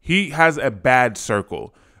 He has a bad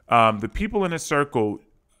circle. The people in his circle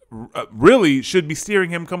really should be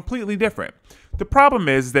steering him completely different. The problem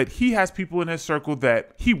is that he has people in his circle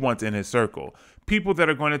that he wants in his circle. People that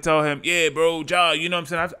are going to tell him, yeah, bro, Ja, you know what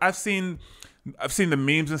I'm saying? I've seen the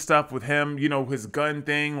memes and stuff with him, you know, his gun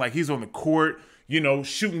thing. Like, he's on the court, you know,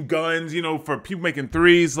 shooting guns, you know, for people making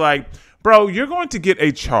threes. Like, bro, you're going to get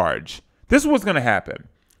a charge. This is what's going to happen.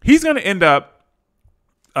 He's going to end up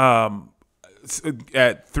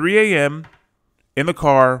at 3 a.m. in the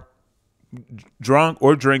car, drunk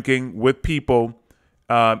or drinking with people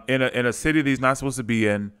in a city that he's not supposed to be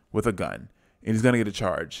in, with a gun. and he's gonna get a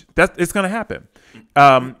charge. It's gonna happen.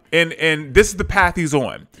 And this is the path he's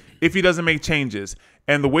on. If he doesn't make changes,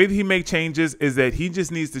 and the way that he make changes is that he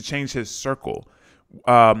just needs to change his circle.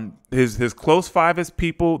 His close 5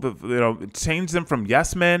 people, change them from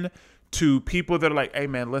yes men to people that are like, hey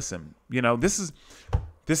man, listen, this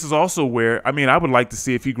is also where, I mean, I would like to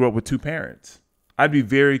see if he grew up with 2 parents. I'd be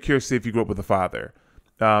very curious to see if he grew up with a father.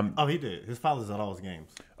 He did. His father's at all his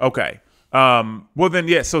games. Okay. Well then,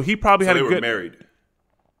 yeah. So he probably had a good. They were married.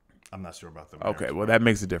 I'm not sure about them. Okay. Well, that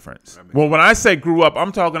makes a difference. Well, when I say grew up,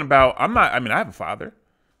 I'm talking about. I have a father.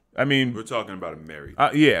 I mean, we're talking about a married.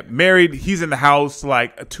 Yeah, married. He's in the house,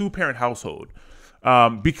 like a 2-parent household,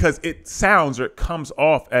 because it sounds or it comes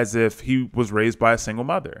off as if he was raised by a single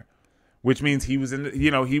mother, which means he was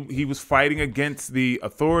he was fighting against the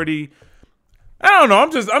authority. I don't know.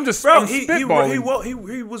 I'm just. Bro, I'm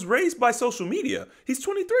he was raised by social media. He's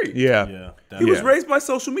 23. Yeah. He was raised by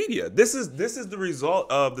social media. This is the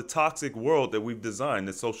result of the toxic world that we've designed,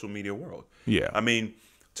 the social media world. Yeah. I mean,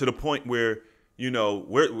 to the point where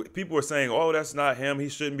where people are saying, "Oh, that's not him. He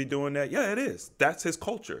shouldn't be doing that." Yeah, it is. That's his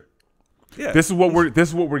culture. Yeah. This is what we're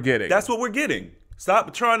getting. That's what we're getting.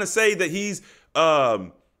 Stop trying to say that he's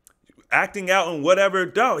acting out and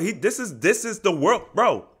whatever. No, this is the world,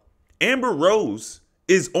 bro. Amber Rose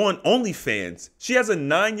is on OnlyFans. She has a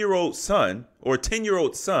 9-year-old son or a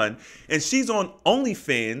 10-year-old son, and she's on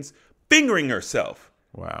OnlyFans fingering herself.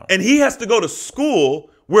 Wow. And he has to go to school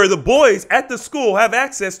where the boys at the school have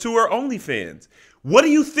access to her OnlyFans. What do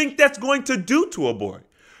you think that's going to do to a boy?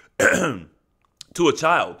 To a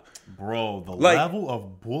child? Bro, the level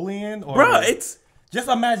of bullying. It's... Just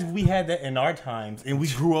imagine if we had that in our times and we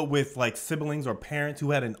grew up with like siblings or parents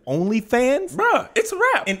who had an OnlyFans. Bruh, it's a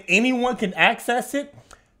wrap. And anyone can access it.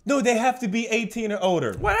 No, they have to be 18 or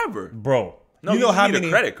older. Whatever. Bro. No, you know how many, a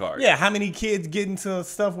credit card. Yeah, how many kids get into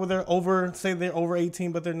stuff where they're over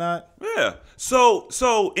 18, but they're not? Yeah. So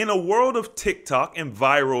in a world of TikTok and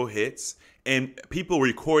viral hits and people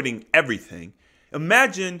recording everything,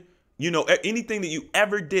 imagine, anything that you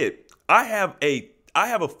ever did. I have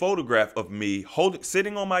a photograph of me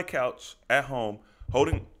sitting on my couch at home,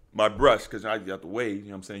 holding my brush because I got the wave. You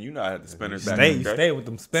know what I'm saying? I had the spinners back then. Stay with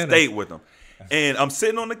them spinners. Stay with them. And I'm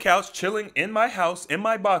sitting on the couch, chilling in my house, in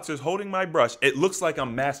my boxers, holding my brush. It looks like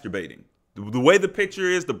I'm masturbating. The way the picture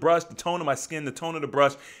is, the brush, the tone of my skin, the tone of the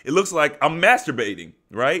brush, it looks like I'm masturbating,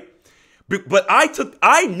 right? But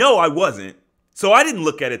I know I wasn't, so I didn't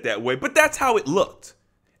look at it that way. But that's how it looked.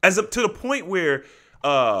 To the point where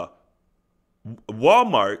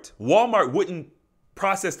Walmart wouldn't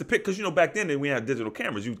process the pic, because back then we had digital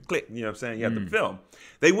cameras. You click, you know what I'm saying? You have to film.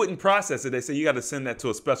 They wouldn't process it. They say you got to send that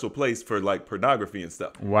to a special place for like pornography and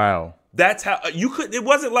stuff. Wow. That's how it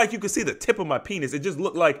wasn't like you could see the tip of my penis. It just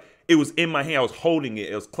looked like it was in my hand. I was holding it.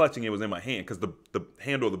 It was clutching. It was in my hand because the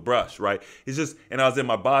handle of the brush, right? It's just, and I was in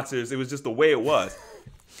my boxers. It was just the way it was.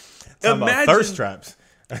 Imagine thirst traps.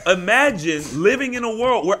 Imagine living in a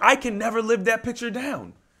world where I can never live that picture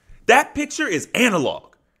down. That picture is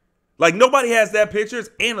analog. Like nobody has that picture. It's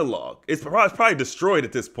analog. It's probably destroyed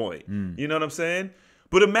at this point. You know what I'm saying?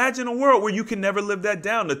 But imagine a world where you can never live that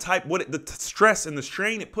down. The stress and the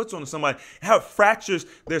strain it puts on somebody, how it fractures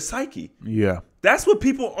their psyche. Yeah. That's what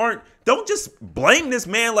people aren't. Don't just blame this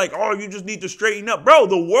man like, oh, you just need to straighten up. Bro,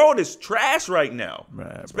 the world is trash right now,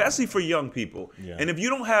 especially for young people. Yeah. And if you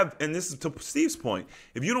don't have, and this is to Steve's point,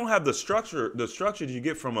 if you don't have the structure that you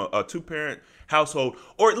get from a 2-parent household,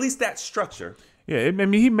 or at least that structure. Yeah, I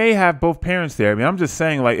mean, he may have both parents there. I mean, I'm just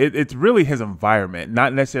saying, like, it's really his environment,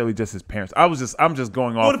 not necessarily just his parents. I'm just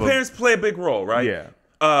going off. Well, the parents play a big role, right? Yeah.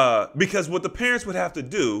 Because what the parents would have to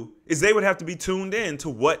do is they would have to be tuned in to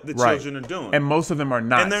what the children are doing. And most of them are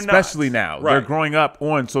not, especially now. Right. They're growing up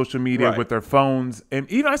on social media with their phones. And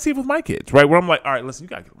even I see it with my kids, right? Where I'm like, all right, listen, you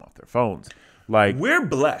got to get them off their phones. Like, we're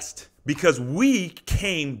blessed because we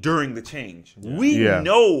came during the change. We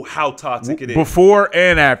know how toxic it is. Before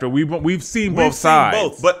and after. We've seen both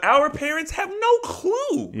sides. But our parents have no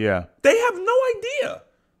clue. Yeah. They have no idea.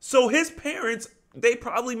 So his parents, they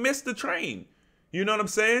probably missed the train. You know what I'm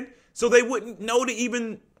saying? So they wouldn't know to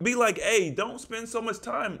even be like, hey, don't spend so much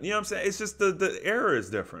time. You know what I'm saying? It's just the error is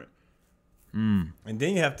different. And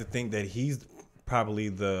then you have to think that he's probably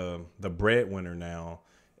the breadwinner now.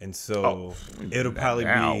 And so it'll probably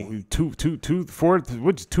be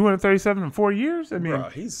 237 in 4 years. I mean, bro,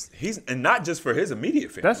 he's and not just for his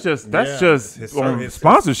immediate family. That's just his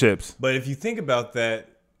sponsorships. But if you think about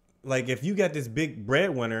that, like if you got this big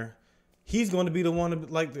breadwinner, he's going to be the one that's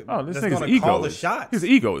going to call the shots. His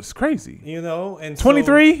ego is crazy. And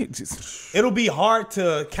 23. So it'll be hard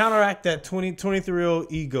to counteract that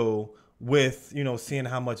 23-year-old ego with, you know, seeing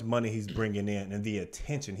how much money he's bringing in and the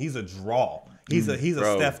attention. He's a draw. He's a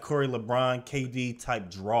Bro. Steph Curry, LeBron, KD type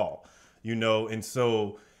draw, you know. And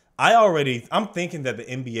so I'm thinking that the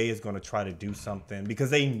NBA is going to try to do something because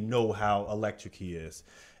they know how electric he is.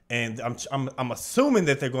 And I'm assuming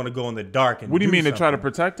that they're going to go in the dark and What do you mean something. to try to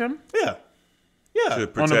protect him? Yeah. Yeah. To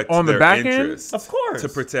protect on the their back end? interests. Of course. To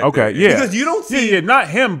protect Okay, their yeah. Because you don't see Yeah, not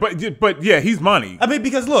him, but yeah, he's money. I mean,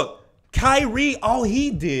 because look, Kyrie, all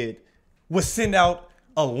he did was send out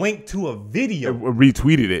a link to a video.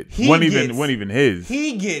 Retweeted it. Wasn't even his.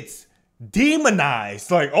 He gets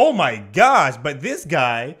demonized. Like, oh my gosh. But this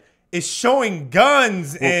guy is showing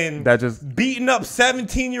guns and that just beating up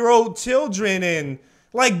 17-year-old children and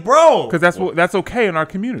like, bro. because that's okay in our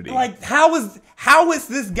community. Like, how is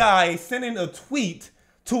this guy sending a tweet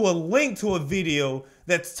to a link to a video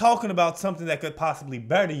that's talking about something that could possibly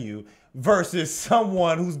better you versus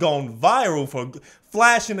someone who's gone viral for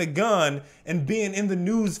flashing a gun and being in the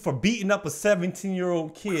news for beating up a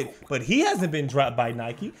 17-year-old kid? But he hasn't been dropped by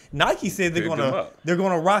Nike. Nike said they're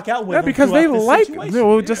gonna rock out with him because they throughout like this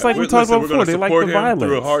situation. just like we talked about before. They like the violence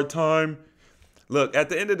through a hard time. Look, at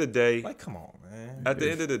the end of the day, Like, come on, man. at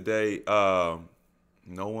the end of the day,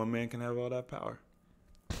 no one man can have all that power.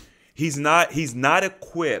 He's not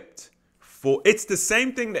equipped for. It's the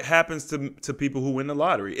same thing that happens to people who win the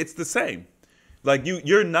lottery. It's the same. Like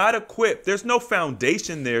you're not equipped. There's no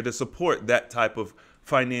foundation there to support that type of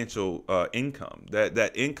financial income.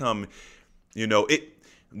 That income, you know,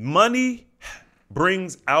 money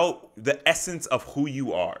brings out the essence of who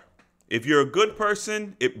you are. If you're a good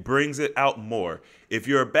person, it brings it out more. If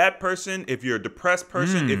you're a bad person, if you're a depressed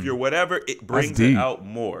person, if you're whatever, it brings it out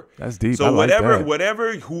more. That's deep. So I like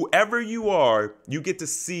that. whoever you are, you get to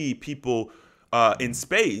see people in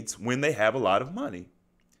spades when they have a lot of money.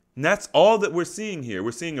 And that's all that we're seeing here.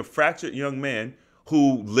 We're seeing a fractured young man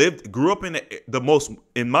who grew up in the most,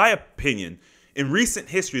 in my opinion, in recent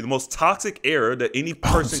history, the most toxic era that any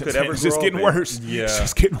person could ever grow up in. It's just getting worse. Yeah. It's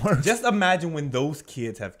just getting worse. Just imagine when those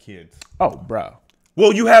kids have kids. Oh, bro.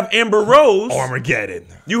 Well, you have Amber Rose. Armageddon.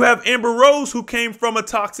 You have Amber Rose who came from a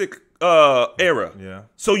toxic era. Yeah.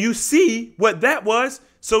 So you see what that was.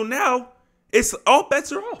 So now it's all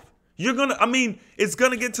bets are off. It's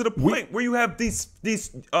gonna get to the point where you have these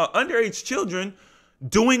underage children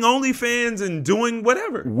doing OnlyFans and doing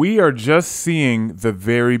whatever. We are just seeing the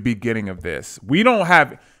very beginning of this. We don't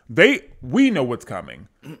have we know what's coming,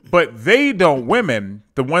 but they don't. Women,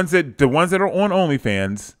 the ones that are on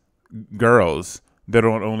OnlyFans, girls that are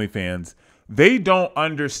on OnlyFans, they don't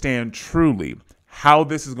understand truly how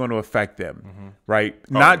this is going to affect them, right?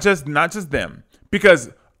 Not just them, because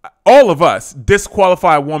all of us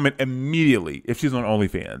disqualify a woman immediately if she's on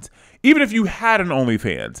OnlyFans. Even if you had an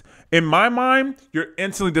OnlyFans, in my mind, you're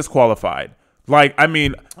instantly disqualified. Like, I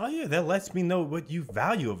mean, oh yeah, that lets me know what you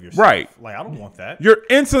value of yourself. Right. Like, I don't want that. You're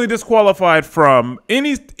instantly disqualified from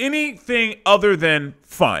anything other than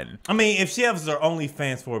fun. I mean, if she has her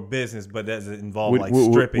OnlyFans for a business, but doesn't involve What- like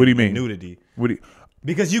what- stripping what do you and mean? nudity. What do you,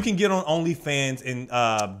 Because you can get on OnlyFans and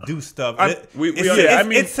do stuff.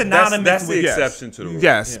 It's synonymous That's with the yes. exception to the rule.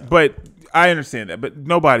 yes, but I understand that. But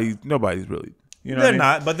nobody's really, you know. They're what I mean?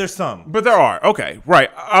 not, but there's some. But there are. Okay, right.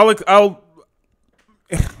 I'll.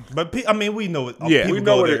 But I mean, we know it. Yeah. People We know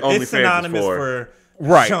go what there. an OnlyFans It's is synonymous for. for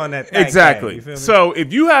Right. showing that thang Exactly. thang, you feel me? So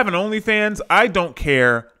if you have an OnlyFans, I don't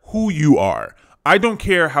care who you are. I don't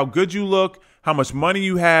care how good you look, how much money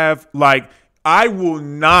you have. Like, I will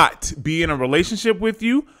not be in a relationship with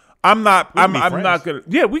you. I'm not gonna.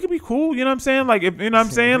 Yeah, we could be cool. You know what I'm saying? Like, if you know what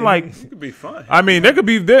I'm saying, like, It could be fun. I mean, there could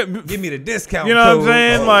be. give me the discount. You know what I'm code.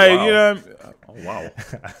 saying? Oh, Like, wow. you know. Oh wow.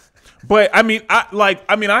 But I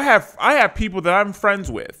have people that I'm friends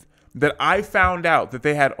with that I found out that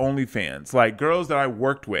they had OnlyFans, like girls that I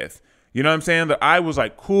worked with. You know what I'm saying? That I was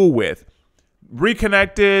like cool with,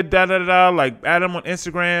 reconnected, like add them on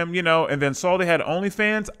Instagram, you know, and then saw they had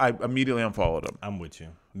OnlyFans. I immediately unfollowed them. I'm with you.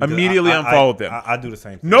 Immediately unfollowed them. I do the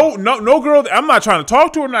same thing. No girl. I'm not trying to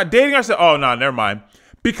talk to her. I'm not dating her. I said, oh no, never mind,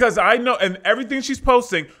 because I know, and everything she's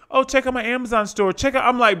posting. Oh, check out my Amazon store. Check out.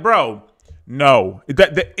 I'm like, bro. No,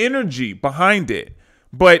 that the energy behind it.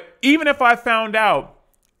 But even if I found out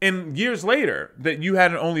in years later that you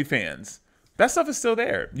had an OnlyFans, that stuff is still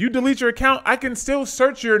there. You delete your account, I can still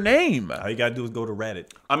search your name. All you gotta do is go to Reddit.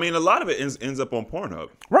 I mean, a lot of it ends up on Pornhub.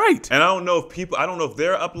 Right. And I don't know if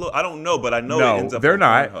they're upload. I don't know, but I know it ends No, up they're on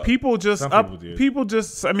not. Pornhub. People just Some up. people do.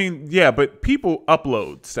 I mean, yeah, but people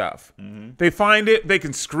upload stuff. They find it, they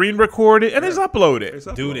can screen record it, and they just upload it. It's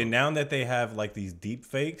upload. Dude, and now that they have like these deep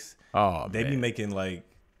fakes, Oh, they be man. making like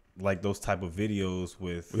like those type of videos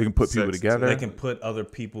with We can put people together. they can put other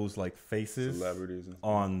people's like faces Celebrities and stuff.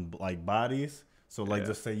 on like bodies. So like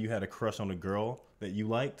just say you had a crush on a girl that you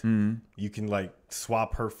liked, you can like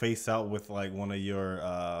swap her face out with like one of your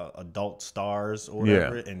adult stars or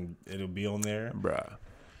whatever, and it'll be on there. Bruh.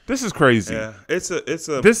 This is crazy. Yeah,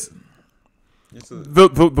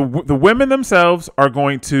 the women themselves are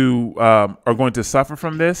going to suffer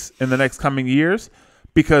from this in the next coming years,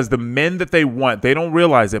 because the men that they want, they don't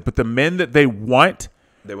realize it, but the men that they want,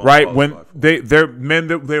 right, when they're men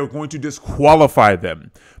that they're going to disqualify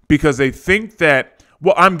them because they think that,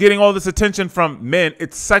 well, I'm getting all this attention from men.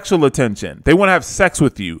 It's sexual attention. They want to have sex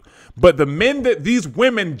with you. But the men that these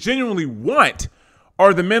women genuinely want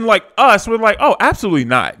are the men like us. We're like, oh, absolutely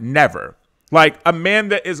not. Never. Like a man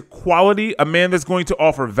that is quality, a man that's going to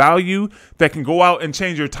offer value, that can go out and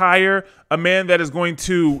change your tire, a man that is going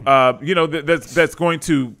to, that's going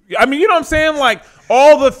to, I mean, you know what I'm saying? Like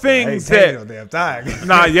all the things that. No damn time.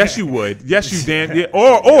 Nah, yes you would. Yes you Dan. Yeah.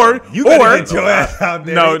 Or you gotta get your ass out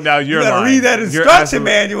there. No, you're you gotta lying. read that instruction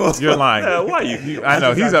manual. You're lying. Why you? I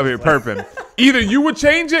know he's up here perping. Either you would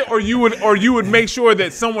change it, or you would make sure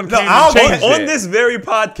that someone came I'll and changed On it. this very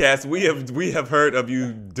podcast, we have heard of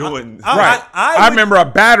you doing. Right. I remember a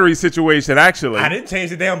battery situation actually. I didn't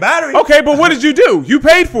change the damn battery. Okay, but what did you do? You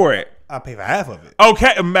paid for it. I paid for half of it.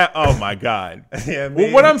 Okay. Oh my God. Yeah,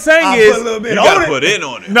 Well, what I'm saying is, put a little bit You on gotta it. put in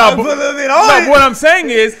on it. no, put a but, little bit on it. what I'm saying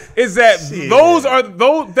is that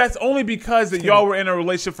Shit. that's only because that y'all were in a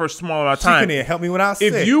relationship for a small amount of She time. couldn't even help me when I was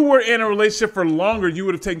sick. If you were in a relationship for longer, you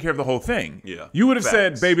would have taken care of the whole thing. Yeah. You would have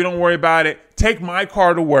said, Facts. baby, don't worry about it. Take my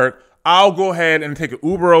car to work. I'll go ahead and take an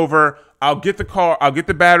Uber over. I'll get the car. I'll get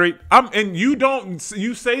the battery. And you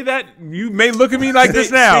say that, you may look at me like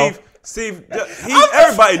this now. Steve,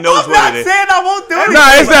 everybody knows what it is. I'm not saying I won't do it. Nah,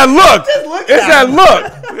 it's that look. Just look It's at that me.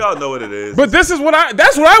 look. We all know what it is. But that's what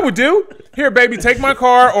I would do. Here, baby, take my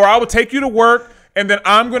car, or I would take you to work, and then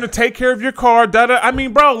I'm going to take care of your car. I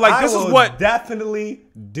mean, bro, like this is what. Definitely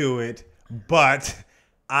do it, but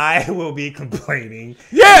I will be complaining.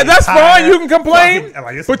 Yeah, that's fine. You can complain,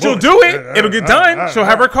 Like, it's but you'll bullshit. do it. It'll get done. She'll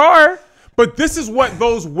have her car. But this is what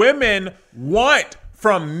those women want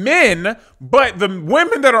from men. But the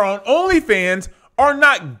women that are on OnlyFans are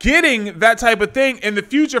not getting that type of thing in the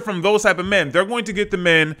future from those type of men. They're going to get the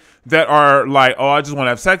men that are like, oh, I just want to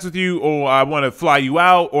have sex with you, or I want to fly you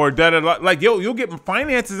out, or da-da-da. Like, you'll get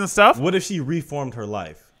finances and stuff. What if she reformed her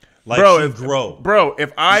life? Like, Bro, she grow. Bro,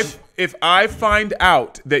 if I find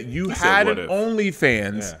out that you had what an if.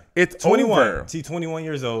 OnlyFans, it's 21. over. She's 21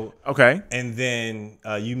 years old. Okay. And then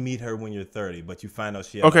you meet her when you're 30, but you find out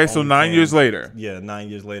she has Okay, so 9 years later. Yeah, 9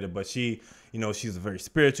 years later. But she, she's a very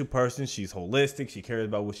spiritual person. She's holistic. She cares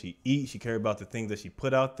about what she eats. She cares about the things that she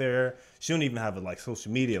put out there. She don't even have like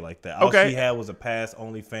social media like that. All Okay. she had was a past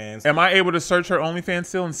OnlyFans. Am I able to search her OnlyFans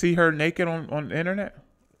still and see her naked on the internet?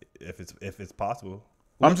 If it's possible.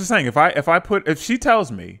 I'm just saying, if she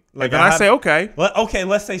tells me, Like, and I say, okay, Well, okay,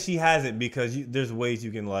 let's say she has it, because there's ways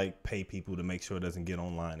you can like pay people to make sure it doesn't get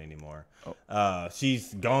online anymore.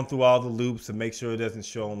 She's gone through all the loops to make sure it doesn't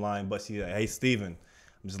show online, but she's like, hey, Steven,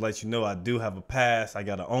 I'm just let you know I do have a past. I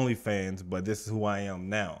got an OnlyFans, but this is who I am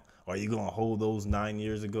now. Are you going to hold those 9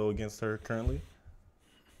 years ago against her currently?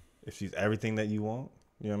 If she's everything that you want,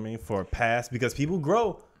 you know what I mean? For a past, because people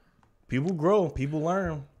grow. People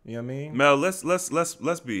learn. You know what I mean? Mel, let's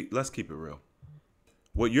keep it real.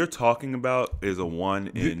 What you're talking about is a 1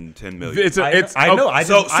 in 10 million. I know. I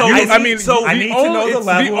need to know the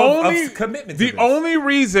level of commitment. The only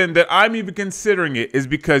reason that I'm even considering it is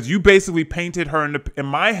because you basically painted her in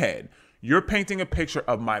my head. You're painting a picture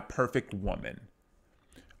of my perfect woman.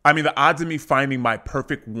 I mean, the odds of me finding my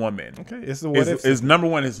perfect woman is number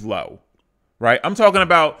one is low, right? I'm talking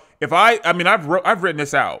about I've written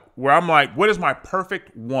this out where I'm like, what is my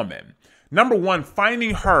perfect woman? Number one,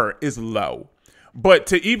 finding her is low.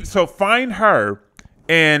 But find her,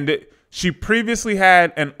 and she previously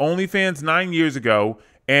had an OnlyFans 9 years ago,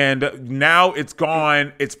 and now it's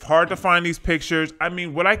gone. It's hard to find these pictures. I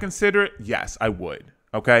mean, would I consider it? Yes, I would.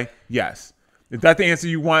 Okay? Yes. Is that the answer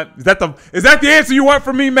you want? Is that the answer you want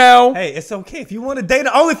from me, Mel? Hey, it's okay. If you want to date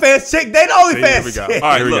an OnlyFans chick, date an OnlyFans Here we go. chick. All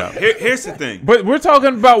right, Here we look. Here's the thing. But we're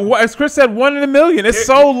talking about what, as Chris said, 1 in a million. It's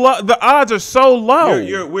so low. The odds are so low.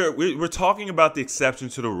 We're talking about the exception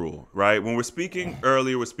to the rule, right? When we're speaking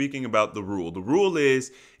earlier, we're speaking about the rule. The rule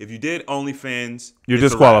is if you did OnlyFans, You're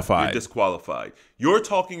it's a wrap. disqualified. You're disqualified. You're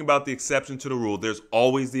talking about the exception to the rule. There's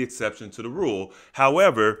always the exception to the rule.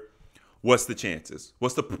 However, what's the chances?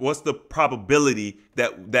 What's the probability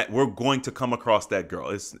that we're going to come across that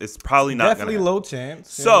girl? It's probably not Definitely gonna low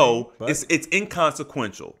chance. So it's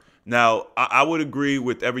inconsequential. Now, I would agree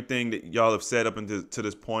with everything that y'all have said up until to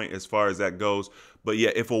this point as far as that goes. But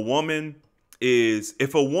yeah, if a woman is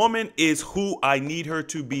who I need her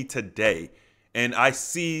to be today, and I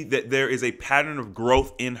see that there is a pattern of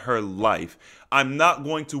growth in her life, I'm not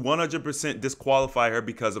going to 100% disqualify her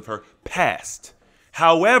because of her past.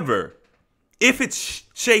 However, if it's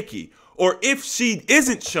shaky or if she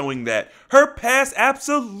isn't showing that, her past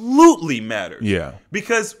absolutely matters. Yeah.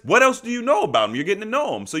 Because what else do you know about them? You're getting to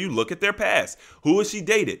know them. So you look at their past. Who has she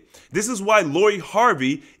dated? This is why Lori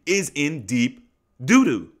Harvey is in deep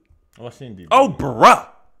doo-doo. What's she in deep? Oh, bruh.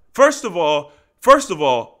 First of all,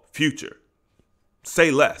 Future.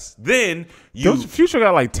 Say less. Then Those Future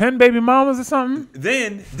got like 10 baby mamas or something.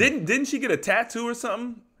 Then didn't she get a tattoo or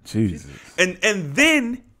something? Jesus. And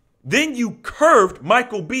then you curved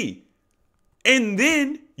Michael B. And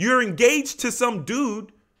then you're engaged to some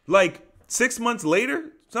dude like 6 months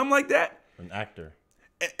later, something like that. An actor.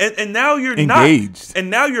 And now you're Engaged. not.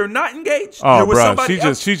 And now you're not engaged. Oh, You're with bro, somebody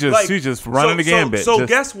else. she just running the gambit. So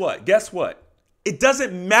guess what? It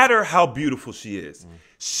doesn't matter how beautiful she is.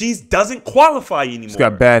 She doesn't qualify anymore. She's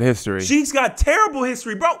got bad history. She's got terrible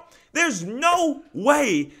history, bro. There's no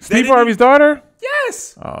way. Steve Harvey's daughter?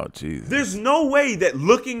 Yes. Oh, Jesus. There's no way that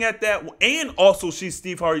looking at that, and also she's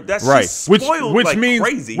Steve Harvey. That's Right. just spoiled Which like means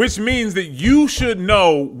crazy. which means that you should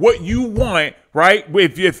know what you want, right?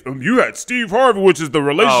 If you had Steve Harvey, which is the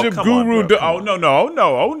relationship come on, guru. bro, come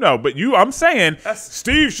on. No. But I'm saying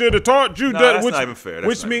Steve should have taught you No, that. that's Which, not even fair. That's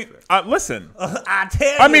which not means, even fair. listen. I tell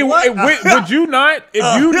you I mean, what. would you not?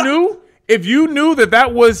 If you knew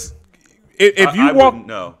that was, if you I walk. wouldn't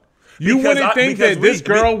know. You Because wouldn't think because that this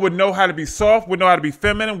girl would know how to be soft, would know how to be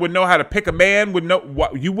feminine, would know how to pick a man, would know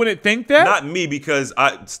what you wouldn't think that? Not me, because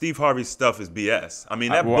Steve Harvey's stuff is BS. I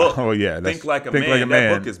mean, that well, book, oh, yeah, that's- Think Like a Think Man, Like a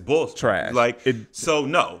Man, that book is bullshit. trash. So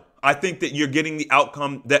no, I think that you're getting the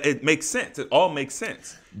outcome that it makes sense. It all makes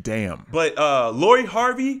sense. Damn. But Lori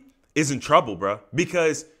Harvey is in trouble, bro,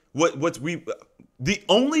 because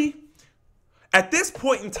at this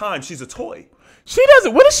point in time, she's a toy. She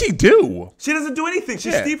doesn't. What does she do? She doesn't do anything.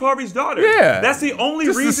 She's Yeah. Steve Harvey's daughter. Yeah. That's the only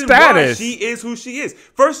Just the reason why status. she is who she is.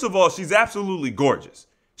 First of all, she's absolutely gorgeous.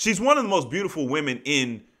 She's one of the most beautiful women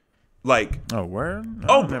in, like. Oh, where?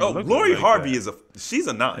 Lori Harvey she's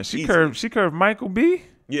a 9. She Easy. curved Michael B.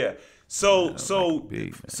 Yeah. So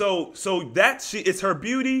B, that it's her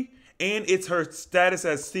beauty and it's her status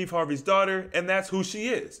as Steve Harvey's daughter, and that's who she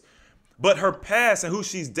is. But her past and who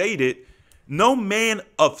she's dated. No man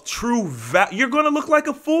of true value. You're going to look like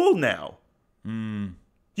a fool now.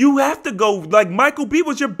 You have to go, like, Michael B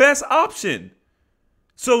was your best option.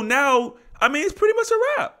 So now, I mean, it's pretty much a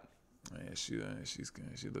wrap. Man, she's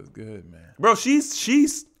good. She looks good, man. Bro,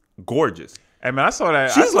 she's gorgeous. Hey, man, I saw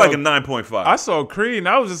that. She's like a 9.5. I saw Creed, and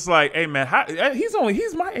I was just like, hey, man,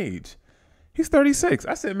 he's my age. He's 36.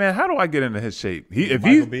 I said, man, how do I get into his shape?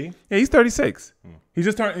 Michael B? Yeah, he's 36. He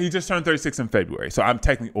just turned 36 in February, so I'm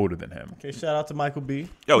technically older than him. Okay, shout out to Michael B.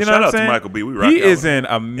 Yo, You know shout what out I'm to saying? Michael B. We rock He out is with him.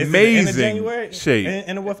 in amazing shape.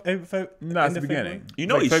 In No, it's the the beginning. You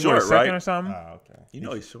know Like he's February short, right? 2nd or something. Oh, okay. You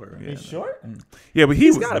know he's short, right? He's short? Yeah, but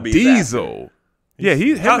He's was gotta be Diesel. Yeah,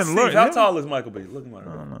 him and Steve, Lori. how tall is Michael B? Look him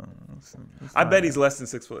up. I bet he's less than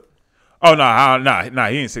 6 foot. Oh no,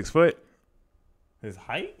 he ain't 6 foot. His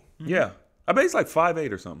height? Yeah. I bet he's like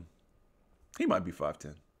 5'8" or something. He might be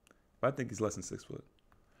 5'10". But I think he's less than 6 foot.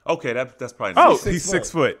 Okay, that's probably Oh, not. he's 6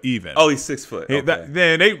 foot even. Oh, he's 6 foot. Okay.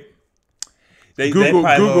 Then They Google.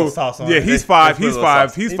 probably a little sauce on Yeah, it. he's They five. put a He's little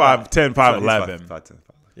sauce. 5. He's He 5'10", 5'11". 5'10".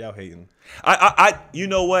 Y'all hating. I you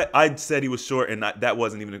know what? I said he was short, and that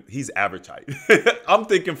wasn't even. He's average height. I'm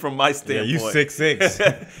thinking from my Yeah, standpoint. you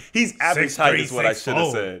 6'6". He's average height is what I should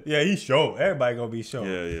have said. Yeah, he's short. Everybody gonna be short.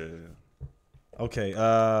 Yeah. Okay.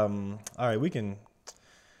 All right, we can.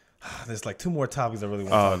 There's like 2 more topics I really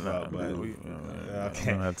want to talk about. But,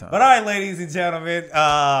 okay. don't have time. But all right, ladies and gentlemen.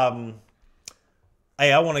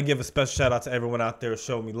 Hey, I want to give a special shout out to everyone out there who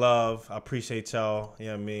showed me love. I appreciate y'all. You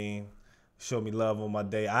know what I mean? Showed me love on my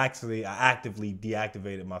day. I actively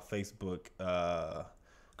deactivated my Facebook.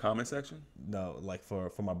 Comment section? No, like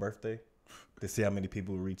for my birthday, to see how many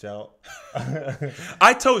people would reach out.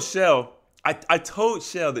 I told Shell. I told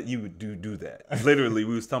Shell that you would do that. Literally,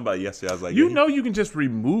 we was talking about it yesterday. I was like, You know you can just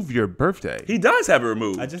remove your birthday. he does have it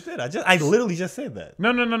removed. I just did. I literally just said that.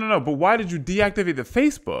 No. But why did you deactivate the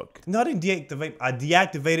Facebook? No, I didn't deactivate. I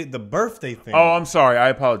deactivated the birthday thing. Oh, I'm sorry. I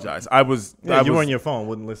apologize. I you were on your phone,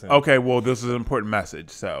 wouldn't listen. Okay, well, this is an important message,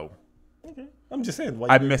 so Okay. I'm just saying. Why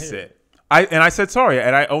I you didn't missed hear it. I said sorry,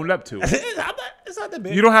 and I owned up to it. It's not that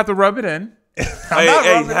big. You don't have to rub it in. Hey,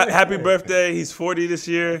 happy birthday. He's 40 this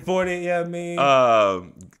year. 40. Yeah, I mean.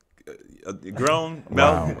 grown.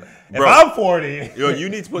 Wow. Mel, If I'm 40, yo, you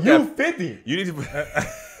need to put you that. 50. You need to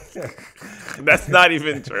put. That's not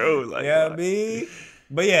even true. Like, Yeah, me.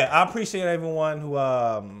 But yeah, I appreciate everyone who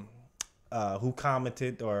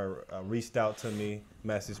commented or reached out to me,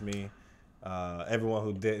 messaged me. Everyone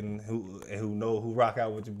who didn't, who rock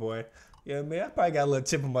out with your boy. Yeah, man, I probably got a little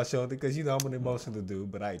chip on my shoulder because you know I'm an emotional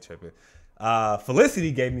dude, but I ain't tripping.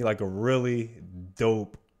 Felicity gave me like a really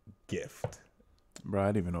dope gift. Bro, I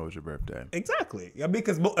didn't even know it was your birthday. Exactly. Yeah,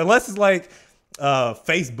 because unless it's like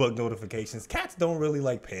Facebook notifications, cats don't really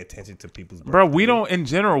like pay attention to people's birthday. Bro, we don't, in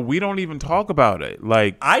general, we don't even talk about it.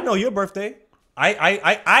 Like, I know your birthday.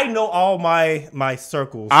 I know all my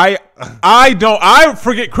circles. I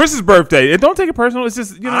forget Chris's birthday. And don't take it personal. It's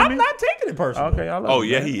just, you know what I I'm mean? not taking it personal. Okay, I love oh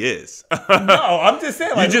you, yeah, man. he is. No, I'm just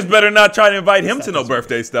saying. You Like, just better not try to invite him to no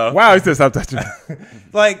birthday stuff. Wow, he said stop touching me.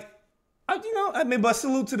 like, but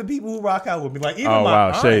salute to the people who rock out with me. Like, even Oh, my wow,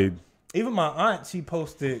 aunt, shade. Even my aunt, she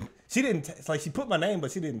posted. She didn't it's like she put my name,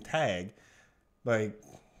 but she didn't tag. Like,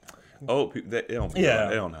 Oh, they don't. Yeah.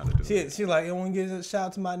 They don't know how to do it. she like, I want to give a shout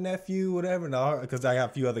out to my nephew, whatever. No, because I got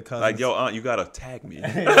a few other cousins. Like, yo, aunt, you gotta tag me.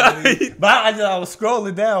 But I was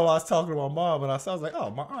scrolling down while I was talking to my mom, and I was like, oh,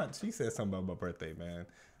 my aunt, she said something about my birthday, man.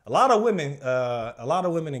 A lot of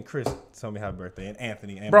women and Chris told me happy birthday, and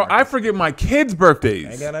Anthony. And Bro, Marcus. I forget my kids' birthdays.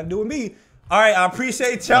 Ain't got nothing to do with me. All right, I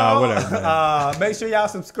appreciate y'all. Whatever, Make sure y'all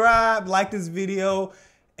subscribe, like this video,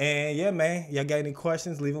 and yeah, man, y'all got any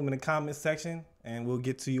questions? Leave them in the comment section, and we'll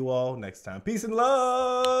get to you all next time. Peace and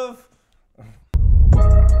love.